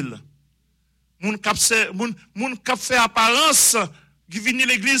servile. Moun qui a fait apparence qui vient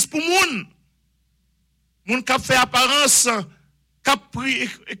l'église pour moun. Moun qui a fait apparence qui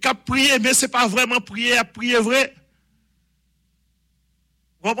a prié, mais ce n'est pas vraiment prier vrai.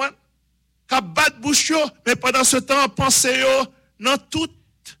 Vous comprenez? Qui a battu bouche, mais pendant ce temps, pensez dans toute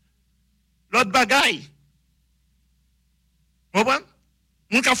l'autre bagaille. Vous comprenez?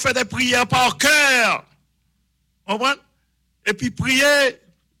 Moun qui a fait des prières par cœur. Vous comprenez? Et puis prier,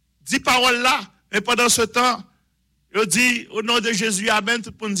 dit paroles là, et pendant ce temps, il dit au nom de Jésus, Amen,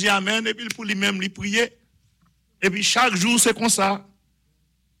 tout le monde dit Amen, et puis pour lui-même, il prier. Et puis chaque jour, c'est comme ça.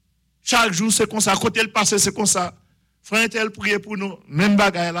 Chaque jour, c'est comme ça. Côté le passé, c'est comme ça. Frère tel prier pour nous, même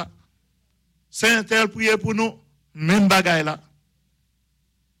bagaille là. Saint tel prier pour nous, même bagaille là.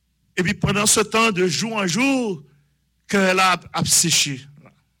 Et puis pendant ce temps, de jour en jour, que là a séché.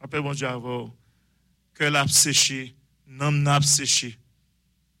 Après, bon Dieu, avoir que l'a séché, non n'a séché.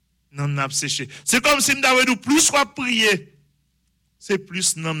 Non n'a séché. C'est comme si nous avions plus soit prier. C'est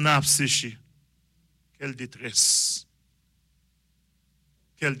plus non n'a séché. Quelle détresse.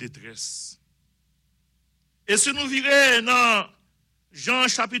 Quelle détresse. Et si nous virons dans Jean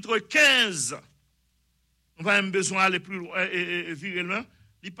chapitre 15, on va même besoin d'aller plus loin et virer loin.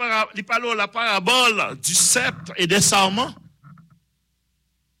 Il parle de la parabole du sceptre et des sarments.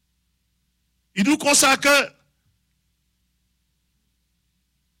 Il nous consacre que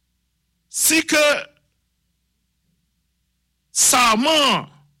si que sarment,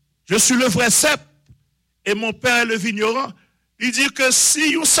 je suis le vrai sceptre et mon père est le vigneron, il dit que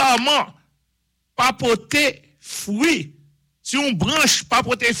si un sarment pas porter fruit, si une branche pas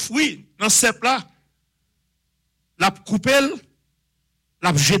porter fruit dans ce cep là, la couper,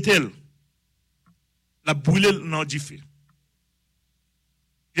 la jeter, la brûler dans du feu.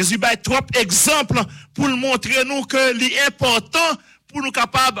 Jésus a trop d'exemples pour nous montrer nous que l'important pour nous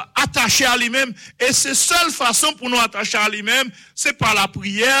capables d'attacher à lui-même. Et c'est la seule façon pour nous attacher à lui-même, c'est par la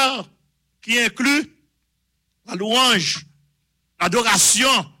prière qui inclut la louange,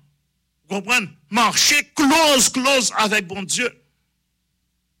 l'adoration. Vous comprenez? Marcher close avec bon Dieu.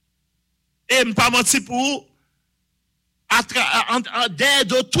 Et je ne pas mentir pour vous, derrière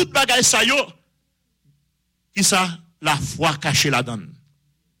de toute bagaille ça yo, qui ça? La foi cachée la donne.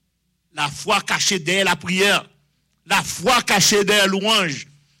 La foi cachée derrière la prière. La foi cachée derrière louange.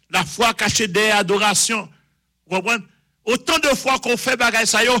 La foi cachée derrière adoration. Vous comprenez? Autant de fois qu'on fait bagaille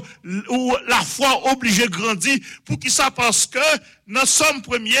ça yo, où la foi obligée de grandir, pour qui ça? Parce que, dans Somme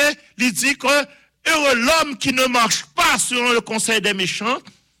 1er, il dit que, heureux l'homme qui ne marche pas selon le conseil des méchants,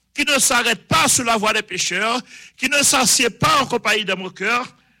 qui ne s'arrête pas sur la voie des pécheurs, qui ne s'assied pas en compagnie des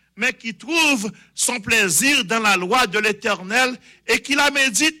moqueurs, mais qui trouve son plaisir dans la loi de l'Éternel et qui la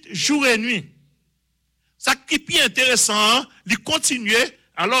médite jour et nuit. Ça qui est plus intéressant, il continue.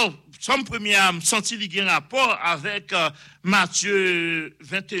 Alors, Somme 1er a senti qu'il y a un rapport avec Matthieu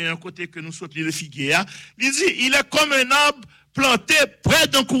 21, côté que nous sommes le figuier. Il dit, il est comme un arbre planté près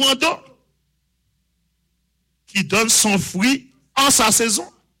d'un courant d'eau qui donne son fruit en sa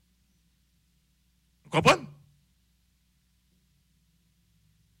saison. Vous comprenez?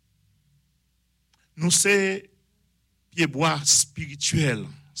 Nous, c'est pied-bois spirituel,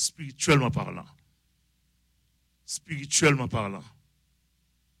 spirituellement parlant. Spirituellement parlant.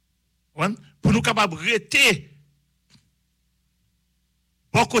 Pour nous capables de rester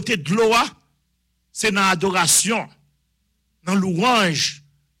bon côté de l'eau, c'est dans l'adoration, dans la louange,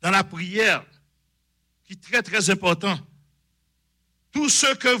 dans la prière, qui est très très important. Tout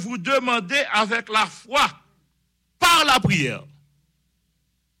ce que vous demandez avec la foi, par la prière.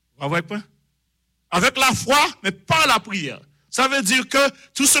 Vous voyez pas? Avec la foi, mais par la prière. Ça veut dire que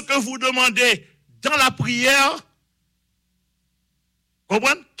tout ce que vous demandez dans la prière,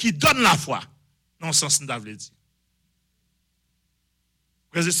 comprenez, qui donne la foi. Dans le sens que nous dit.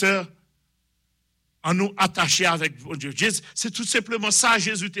 Frères et sœurs, en nous attacher avec Dieu. C'est tout simplement ça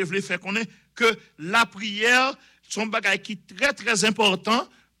Jésus te voulait faire connaître, que la prière, c'est un bagage qui est très très important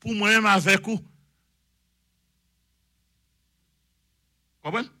pour moi-même avec vous.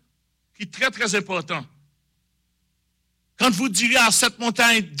 Comprenez? Qui est très très important. Quand vous direz à cette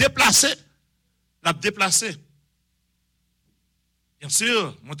montagne déplacée, la déplacer. Bien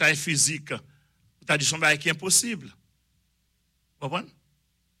sûr, montagne physique, vous avez dit son bagage qui est impossible. Vous comprenez?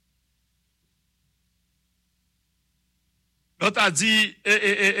 L'autre a dit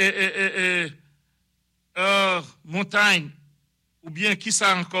montagne, ou bien qui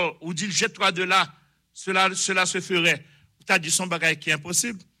ça encore, ou dit jette-toi de là, cela se ferait. Vous avez dit son bagage qui est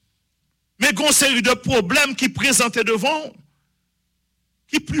impossible. Mais il y a une série de problèmes qui présentaient devant,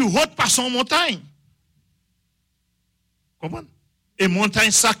 qui plus haute par son montagne. Vous comprenez? Et montagne,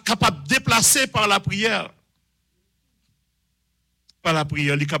 ça capable de déplacer par la prière. Par la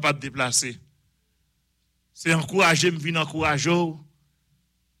prière, il est capable de déplacer. C'est encourager, me venir encourager.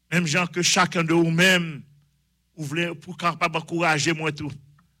 Même gens que chacun de vous-même, vous voulez, pour capable encourager moi tout.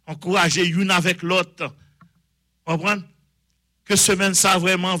 Encourager une avec l'autre. Vous comprenez? Que semaine ça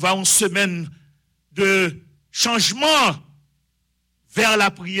vraiment va une semaine de changement vers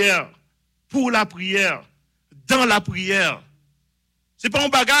la prière, pour la prière, dans la prière. C'est pas un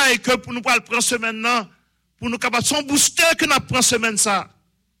bagage que pour nous prendre semaine là, pour nous capables son booster que nous prenons semaine ça.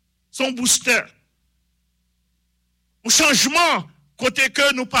 Son booster. Un changement côté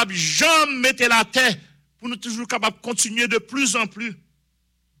que nous pas jamais mettre la tête pour nous toujours capables de continuer de plus en plus. Vous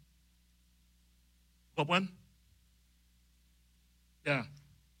comprenez? Bien.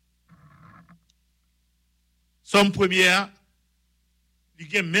 Somme 1er,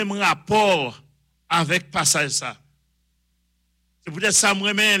 il y a même rapport avec passage ça. C'est peut-être ça,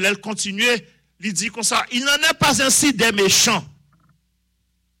 moi-même, elle continue, il dit comme ça, il n'en est pas ainsi des méchants.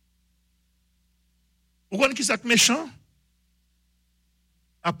 Vous comprenez qui c'est méchant?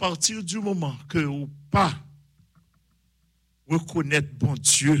 À partir du moment que vous pas reconnaître bon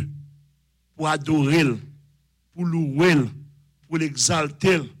Dieu, pour adorer, pour louer, pour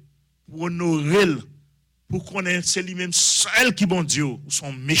l'exalter, pour honorer, pour connaître c'est lui-même seul qui bon Dieu, ou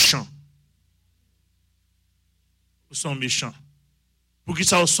sont méchants. Ou sont méchants. Pour qui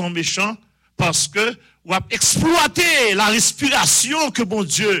ça sont méchants? Parce que vous avez exploité la respiration que bon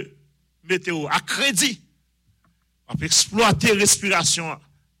Dieu mettez à crédit. Vous avez exploité la respiration.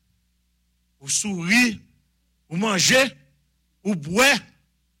 Vous souriez, vous mangez, vous boivez,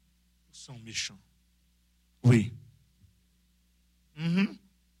 vous sont méchants. Oui.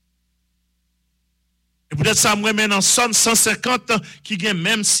 Et peut-être ça, moi, maintenant, Somme 150, qui gagne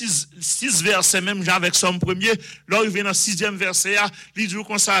même 6 versets, même avec Somme 1er, là, il vient dans 6e verset, il dit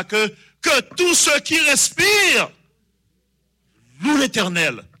comme ça que tous ceux qui respirent louent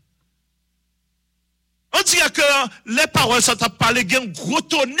l'Éternel. On dirait que les paroles sont à parler, il y a un gros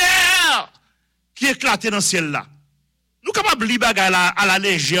tonnerre qui éclatait dans le ciel là. Nous sommes capables de lire à la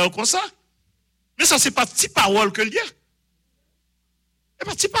légère comme ça. Mais ça, ce n'est pas petite parole que l'il y a. Ce n'est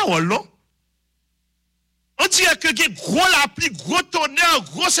pas petite parole, non? On dirait que il y a gros la pluie, gros tonnerre,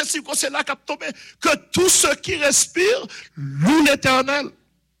 gros ceci, gros cela qui a tombé. Que tous ceux qui respirent louent l'Éternel.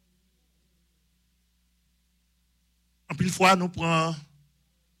 En plus, fois, nous prenons,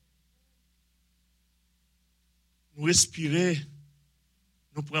 nous respirons,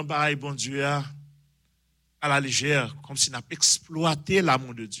 nous prenons pareil, bon Dieu, à la légère, comme si nous avions exploité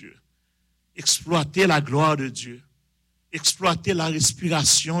l'amour de Dieu, exploité la gloire de Dieu, exploité la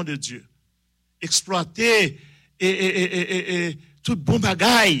respiration de Dieu, exploité tout bon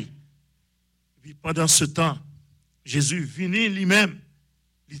bagaille. Et puis pendant ce temps, Jésus venu lui-même,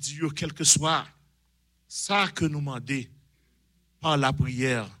 il dit, quel que soit ça que nous demandons par la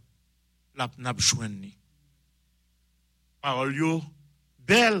prière, la n'abjoigni. Parole yo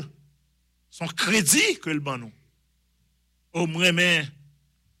belle, son crédit que le banon. Au moins, mais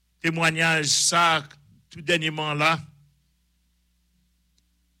témoignage ça tout dernièrement là.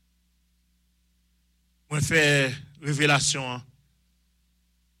 Moi fait révélation.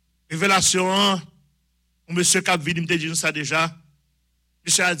 Révélation, un monsieur Capville me dit ça déjà.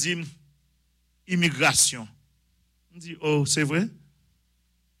 Monsieur a dit immigration. On dit oh, c'est vrai?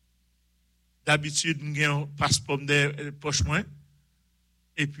 D'habitude, j'ai un passeport de poche moins.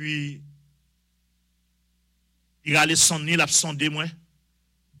 Et puis, il a allé sonner, il a sondé moi.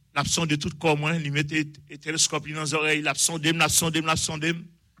 Il a sondé tout corps moi. Il mettait un télescope dans les oreilles, il a sondé, il a sondé.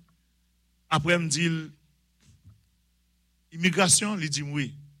 Après, il me dit, immigration, il dit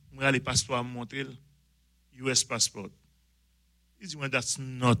oui. Il a les passeports à me montrer. US passport. Il dit, that's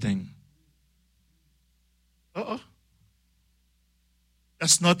nothing. Oh.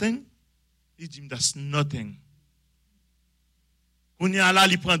 That's nothing? Il dit, that's nothing. On y a là,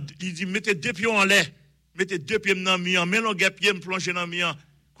 il dit, mettez 2 pieds en l'air. Mettez 2 pieds dans le mien. Mettez 2 pieds plongez dans le mien.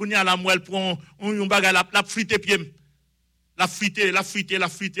 Qu'on y a là, moi, elle prend, on bagarre, la frite pied. La frite,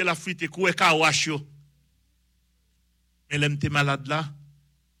 coué kawash yo. Mais elle m'était malade là.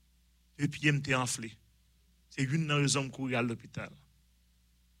 2 pieds m'étaient enflés. C'est une des raisons pour courir à l'hôpital.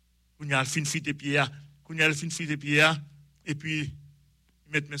 Qu'on y a fin frite pied, et puis,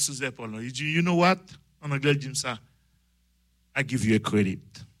 il met mes sous épaules. Il dit, you know what? En anglais, il dit ça. I give you a credit.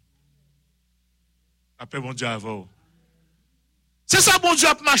 Après, bon Dieu, avant. C'est ça, bon Dieu,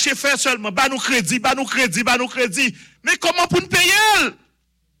 a marché faire seulement. Bah nous crédit. Mais comment pour nous payer?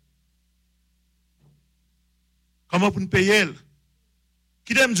 Comment pour nous payer?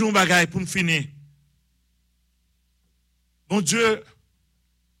 Qui aime dire un bagage pour nous finir? Bon Dieu,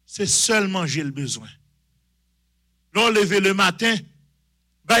 c'est seulement j'ai le besoin. L'on lever le matin,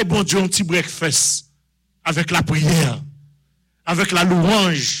 bah bon Dieu, un petit breakfast avec la prière, avec la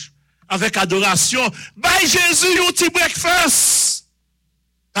louange, avec adoration. Bah Jésus, un petit breakfast.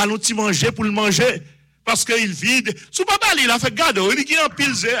 T'as un petit manger pour le manger. Parce qu'il vide. Sous pas balé, il a fait garde. Il a un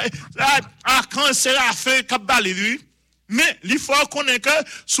pile. Quand c'est la fin, cap balé lui. Mais il faut connaître que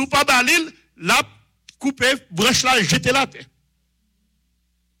sous pas balé, la coupe branche là, jeter la terre.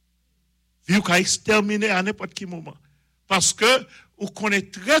 Vous pouvez exterminer à n'importe quel moment. Parce que vous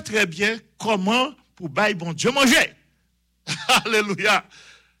connaissez très très bien comment pour bailler bon Dieu manger. Alléluia.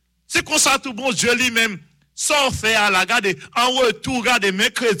 C'est comme ça tout bon Dieu lui-même. Sans faire à la garde, en retour, regardez,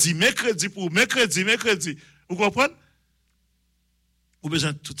 mercredi. Vous comprenez? Vous avez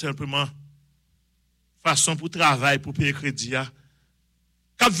besoin tout simplement façon pour travailler, pour payer crédit.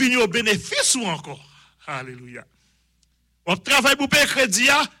 qui vient au bénéfice ou encore. Alléluia. On travaille pour payer crédit,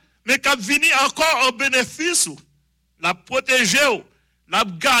 mais qui vient encore au bénéfice ou. La protéger, la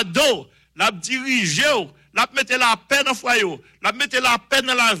garder, la diriger, la mettre la paix dans le foyer, la mettre la paix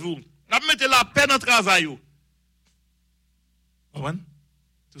dans la vie, la mettre la paix dans le travail.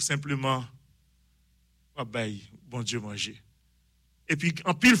 Tout simplement, bon Dieu manger. Et puis,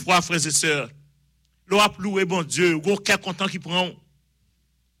 en pile fois, frères et sœurs, l'on a loué bon Dieu, ou aucun content qui prend.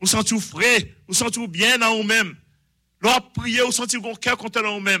 Vous sentez frais, vous sentez bien dans vous-même. L'on a prié, vous sentez aucun content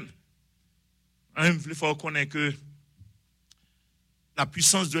dans vous-même. Il faut reconnaître que la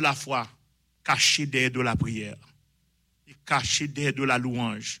puissance de la foi cachée derrière de la prière, et cachée derrière de la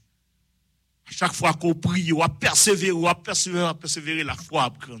louange. À chaque fois qu'on prie, on a persévéré, la foi a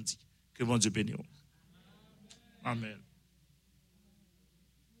grandi. Que bon Dieu bénisse. Amen.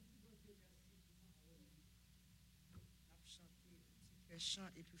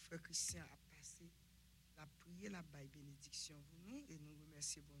 Et puis frère Christian a passé la prière, la bénédiction pour nous et nous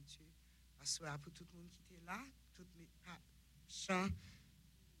remercions bon Dieu. Parce que pour tout le monde qui était là, tout mes chants,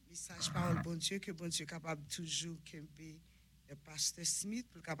 message parole bon Dieu, que bon Dieu est capable toujours qu'aimer le pasteur Smith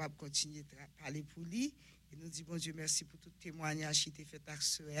pour capable continuer à parler pour lui. Et nous dit bon Dieu merci pour tout témoignage qui était fait à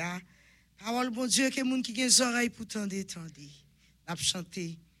Soya. Parole bon Dieu, que monde qui a des oreilles pour tendre. N'a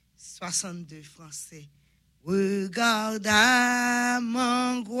chanté 62 français. Regarde à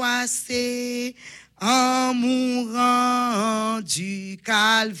m'angoisser en mourant du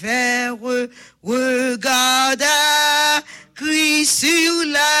calvaire. Regarde à Christ sur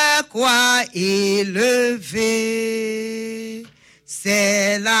la croix élevé.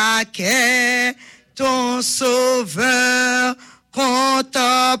 C'est là qu'est ton sauveur.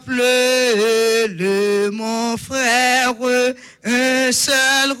 Contemple-le, mon frère, un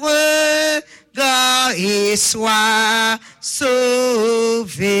seul regard et sois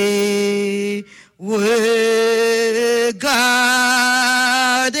sauvé. Regardez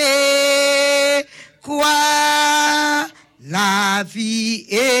quoi la vie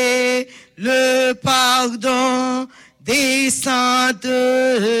et le pardon descendent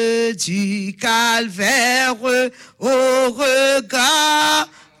du calvaire au regard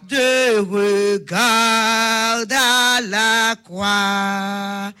regarde à la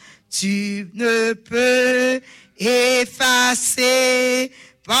croix. Tu ne peux effacer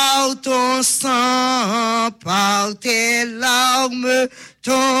par ton sang, par tes larmes,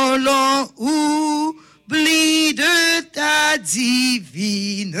 ton long oubli de ta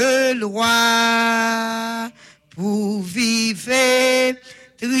divine loi. Pour vivre,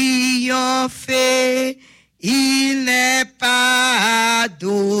 triompher, il n'est pas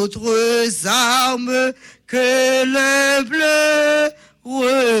d'autres armes que le bleu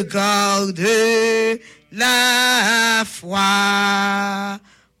regard de la foi.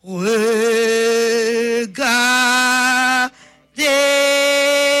 Regardez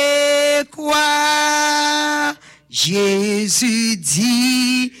quoi Jésus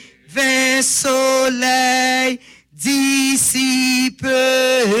dit, divin soleil dissipera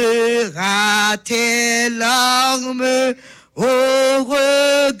tes larmes. Oh,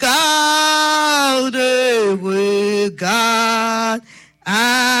 regarde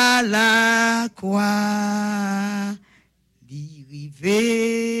à la croix,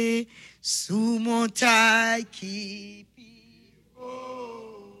 l'arrivée sous montagne qui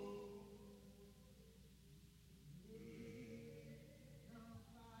pivot.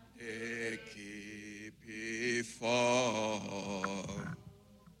 Et qui fort.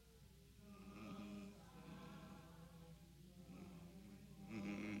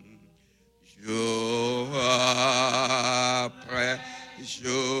 Jour après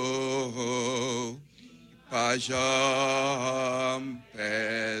jour, pas jamais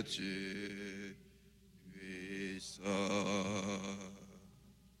perdu.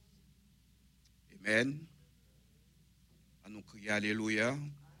 Amen. À nous crier Alléluia.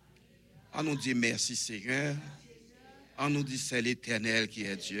 À nous dire merci Seigneur. À nous dire c'est l'Éternel qui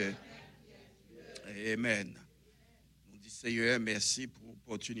est Dieu. Amen. Nous disons Seigneur, merci pour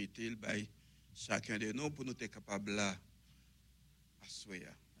l'opportunité. Chacun de nous pour nous être capables là à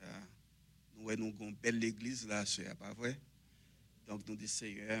soya. Nous avons une belle église là, soya, pas vrai? Donc nous disons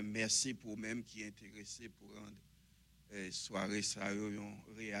Seigneur, merci pour même qui est intéressé pour rendre soirée ça une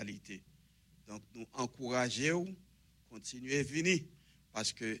réalité. Donc nous encourageons, continuez à venir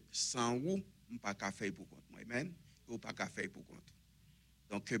parce que sans vous, nous ne pouvons pas faire pour compte. Amen. Nous ne pouvons pas faire pour compte.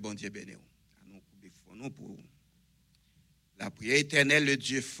 Donc que bon Dieu bénisse. Nous pour la prière éternelle, le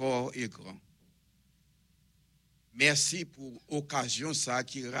Dieu fort et grand. Merci pour l'occasion ça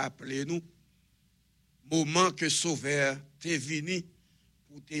qui rappelle nous moment que Sauveur t'est venu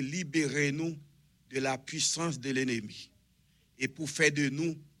pour te libérer nous de la puissance de l'ennemi et pour faire de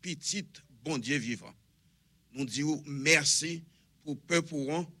nous petites bon Dieu vivant. Nous disons merci pour peu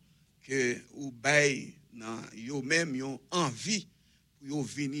pour que ou bail nan yo même yon envie pour yo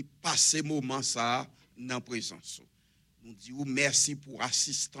venir passer moment ça dans présence. Nous disons merci pour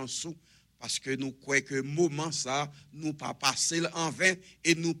assistance parce que nous croyons que moment ça nous pas passer en vain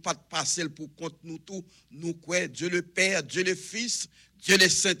et nous pas passer pour compte nous tout. Nous croyons Dieu le Père, Dieu le Fils, Dieu le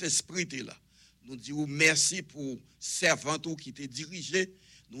Saint-Esprit est là. Nous disons merci pour servant qui t'a dirigé.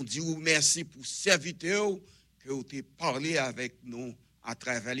 Nous disons merci pour serviteur que vous t'ai parlé avec nous à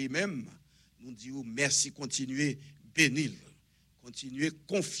travers lui-même. Nous disons merci, continuez bénir, continuez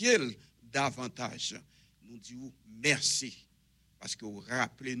confier davantage. Nous disons merci parce que vous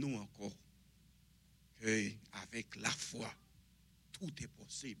rappelez-nous encore qu'avec la foi, tout est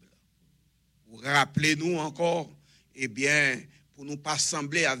possible. Vous rappelez-nous encore, eh bien, pour nous pas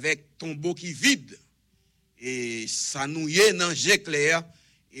sembler avec tombeau qui vide et ça nous y est dans le clair,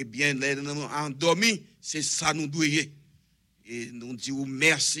 eh bien, endormi, c'est ça nous doit. Et nous disons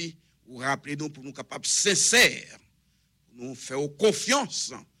merci, vous rappelez-nous pour nous capables sincères, pour nous faire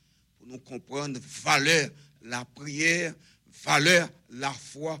confiance, pour nous comprendre valeur la prière, valeur la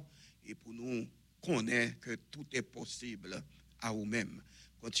foi, et pour nous connaître que tout est possible à vous-même.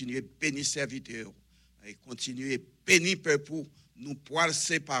 Continuez bénir serviteurs, et continuez bénir peuple, nous poils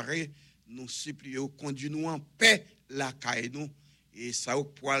séparer, nous supplions, conduis-nous en paix la caille nous, et ça au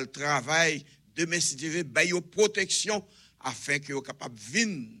poil travail, demain si Dieu veut, bailler protection, afin que vous capable de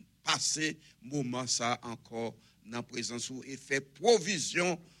venir passer moment ça encore dans présence et faire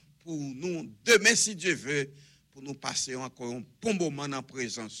provision pour nous demain si Dieu veut pour nous passer encore un bon moment dans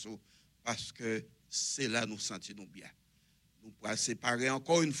présence parce que c'est là nous sentons bien. Nous pourrons séparer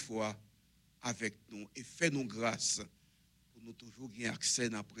encore une fois avec nous et faire nous grâce pour nous toujours gagner accès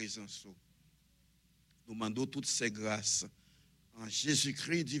dans présence. Nous demandons toutes ces grâces en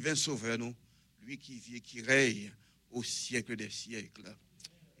Jésus-Christ divin sauveur nous, lui qui vit et qui règne au siècle des siècles.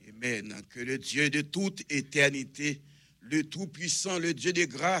 Amen. Que le Dieu de toute éternité, le Tout-Puissant, le Dieu de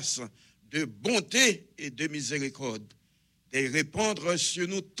grâce, de bonté et de miséricorde, de répandre sur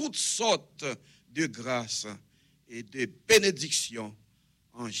nous toutes sortes de grâces et de bénédictions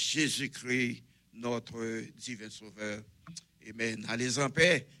en Jésus-Christ, notre divin Sauveur. Amen. Allez en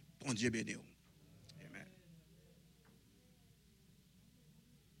paix. Bon Dieu béni.